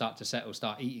pigeons start to settle,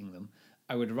 start eating them.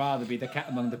 I would rather be the cat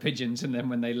among the pigeons, and then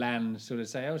when they land, sort of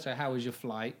say, so how was your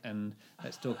flight? And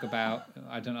let's talk about,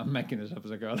 I don't know, I'm making this up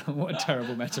as I go along. What a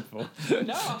terrible metaphor.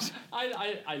 No,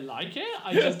 I like it.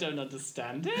 I just don't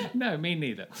understand it. No, me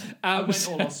neither. I went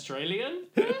all Australian.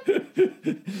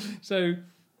 So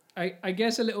I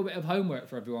guess a little bit of homework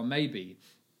for everyone, maybe,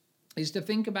 is to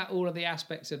think about all of the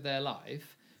aspects of their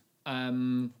life,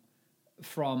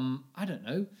 from, I don't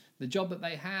know, the job that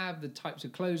they have, the types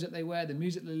of clothes that they wear, the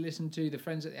music they listen to, the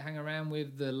friends that they hang around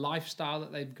with, the lifestyle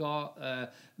that they've got,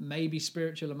 maybe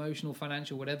spiritual, emotional,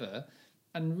 financial, whatever,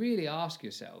 and really ask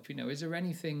yourself, is there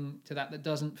anything to that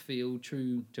doesn't feel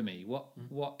true to me?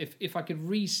 What if I could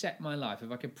reset my life,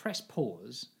 if I could press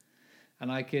pause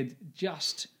and I could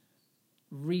just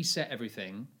reset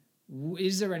everything,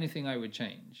 is there anything I would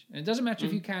change? And it doesn't matter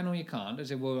if you can or you can't. I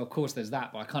say, well, of course there's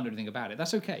that, but I can't do anything about it.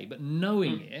 That's okay. But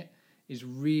knowing it is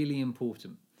really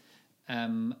important.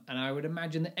 And I would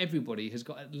imagine that everybody has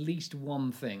got at least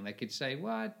one thing they could say,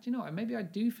 well, maybe I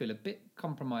do feel a bit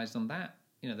compromised on that.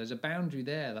 There's a boundary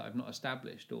there that I've not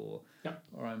established, or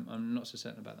I'm not so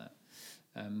certain about that.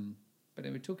 But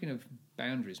we're talking of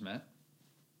boundaries, Matt.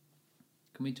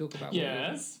 Can we talk about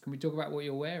can we talk about what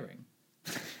you're wearing?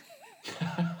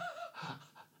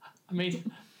 I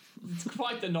mean, it's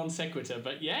quite the non sequitur,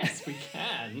 but yes, we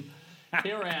can.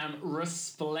 Here I am,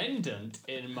 resplendent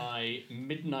in my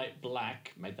midnight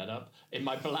black, made that up, in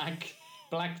my black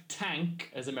tank,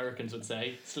 as Americans would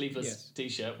say, sleeveless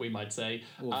t-shirt, we might say,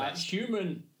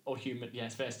 human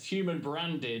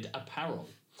branded apparel,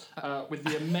 with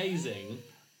the amazing,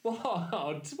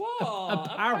 Apparel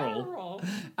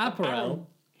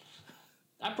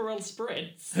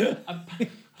spritz.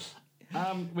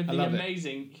 With the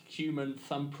amazing human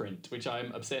thumbprint, which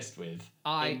I'm obsessed with.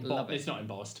 I love it. It's not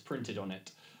embossed, printed on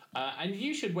it. And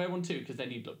you should wear one too, because then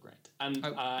you'd look great. And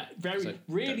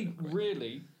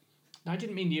really, I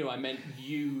didn't mean you, I meant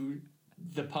you,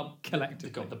 the pub.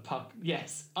 Collective. God, the pub.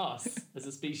 Yes, us as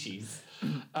a species.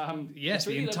 Yes,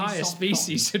 the entire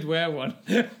species should wear one.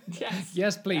 Yes.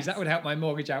 Yes, please. Yes. That would help my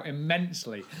mortgage out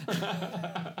immensely.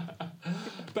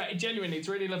 But genuinely, it's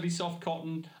really lovely soft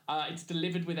cotton. It's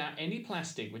delivered without any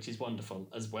plastic, which is wonderful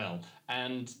as well.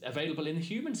 And available in the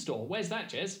human store. Where's that,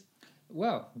 Jez?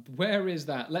 Well, where is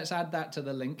that? Let's add that to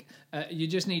the link. You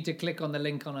just need to click on the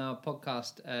link on our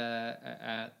podcast,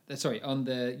 on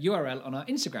the URL on our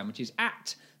Instagram, which is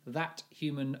at That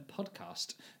Human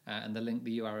Podcast. And the link,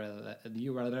 the URL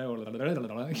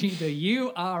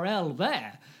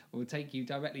there will take you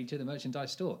directly to the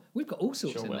merchandise store. We've got all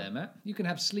sorts there, Matt. You can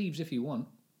have sleeves if you want.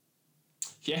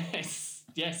 Yes.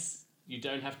 You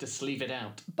don't have to sleeve it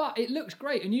out. But it looks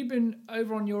great. And you've been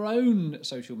over on your own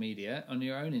social media, on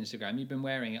your own Instagram. You've been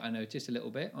wearing it, I noticed, a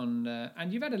little bit.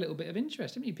 And you've had a little bit of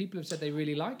interest, haven't you? People have said they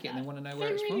really like it and they want to know where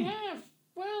it's from. They really have.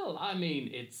 Well, I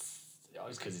mean, it's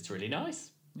because it's really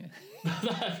nice. Yeah.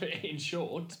 In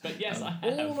short. But yes, I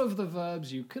have. All of the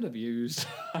verbs you could have used,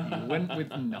 you went with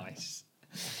nice.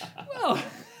 Well,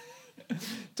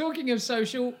 talking of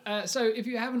social, so if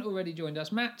you haven't already joined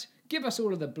us, Matt, give us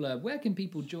all of the blurb. Where can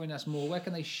people join us more? Where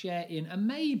can they share in? And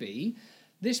maybe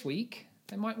this week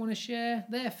they might want to share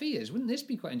their fears. Wouldn't this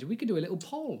be quite interesting? We could do a little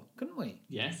poll, couldn't we?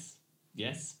 Yes.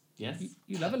 You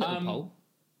love a little poll.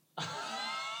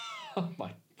 Oh,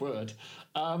 my word.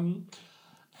 Well,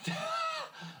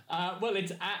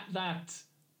 it's at That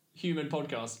Human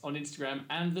Podcast on Instagram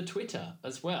and the Twitter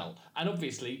as well. And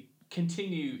obviously,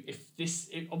 continue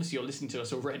obviously you're listening to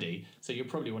us already, so you'll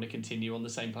probably want to continue on the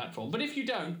same platform. But if you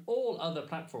don't, all other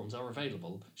platforms are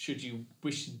available should you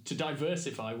wish to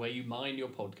diversify where you mine your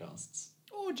podcasts.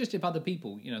 Or just if other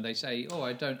people, they say, "Oh,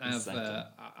 I don't have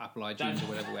Apple iTunes or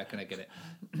whatever. Where can I get it?"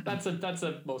 That's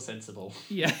a more sensible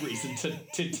reason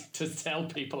to tell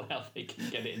people how they can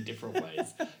get it in different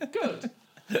ways. Good.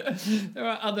 There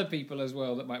are other people as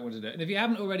well that might want to do it. And if you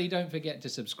haven't already, don't forget to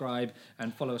subscribe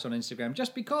and follow us on Instagram,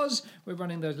 just because we're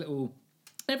running those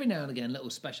every now and again, little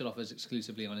special offers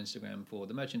exclusively on Instagram for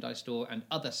the merchandise store and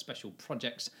other special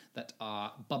projects that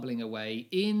are bubbling away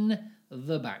in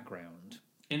the background.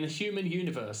 In the human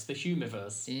universe, the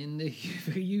humiverse.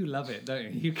 You love it,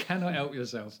 don't you? You cannot help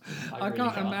yourself. I really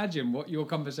can't imagine what your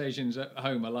conversations at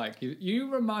home are like. You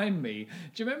remind me.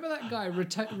 Do you remember that guy,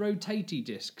 Rotatey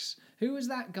Discs? Who was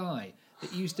that guy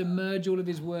that used to merge all of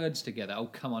his words together? Oh,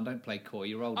 come on, don't play coy.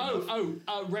 You're old enough.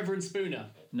 Reverend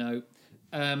Spooner. No.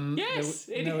 Yes,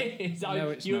 it is. No,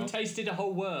 it's you not. have tasted a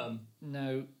whole worm.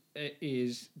 No, it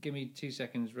is. Give me 2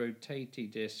 seconds.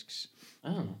 Rotatey Discs.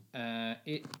 Oh.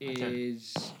 It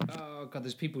is... Oh, God,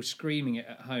 there's people screaming it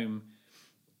at home.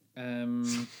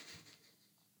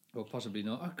 Or possibly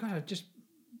not. Oh, God,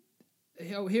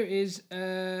 Oh, here it is.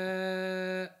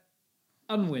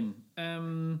 Unwin.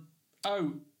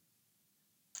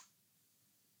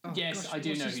 Yes, gosh, I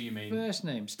do know who you mean. First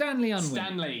name? Stanley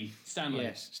Unwin. Stanley.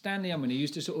 Yes, Stanley Unwin. He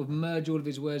used to sort of merge all of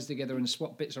his words together and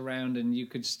swap bits around, and you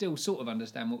could still sort of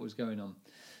understand what was going on.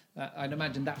 I'd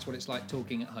imagine that's what it's like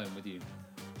talking at home with you.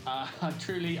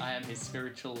 Truly, I am his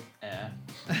spiritual heir.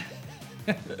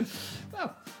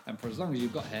 Well, and for as long as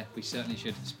you've got hair, we certainly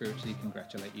should spiritually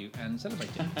congratulate you and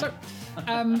celebrate you. So,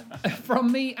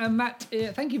 from me and Matt,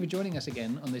 thank you for joining us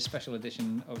again on this special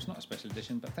edition. Oh, it's not a special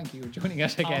edition, but thank you for joining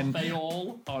us again. Aren't they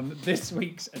all? On this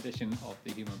week's edition of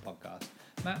the Human Podcast.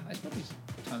 Matt, it's probably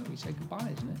time that we say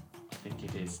goodbye, isn't it? I think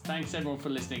it is. Thanks everyone for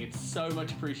listening. It's so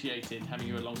much appreciated having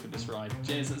you along for this ride.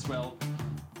 Jez as well.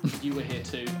 You were here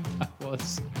too. I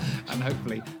was. And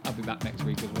hopefully I'll be back next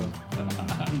week as well.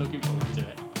 I'm looking forward to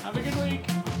it. Have a good week.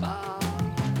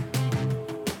 Bye.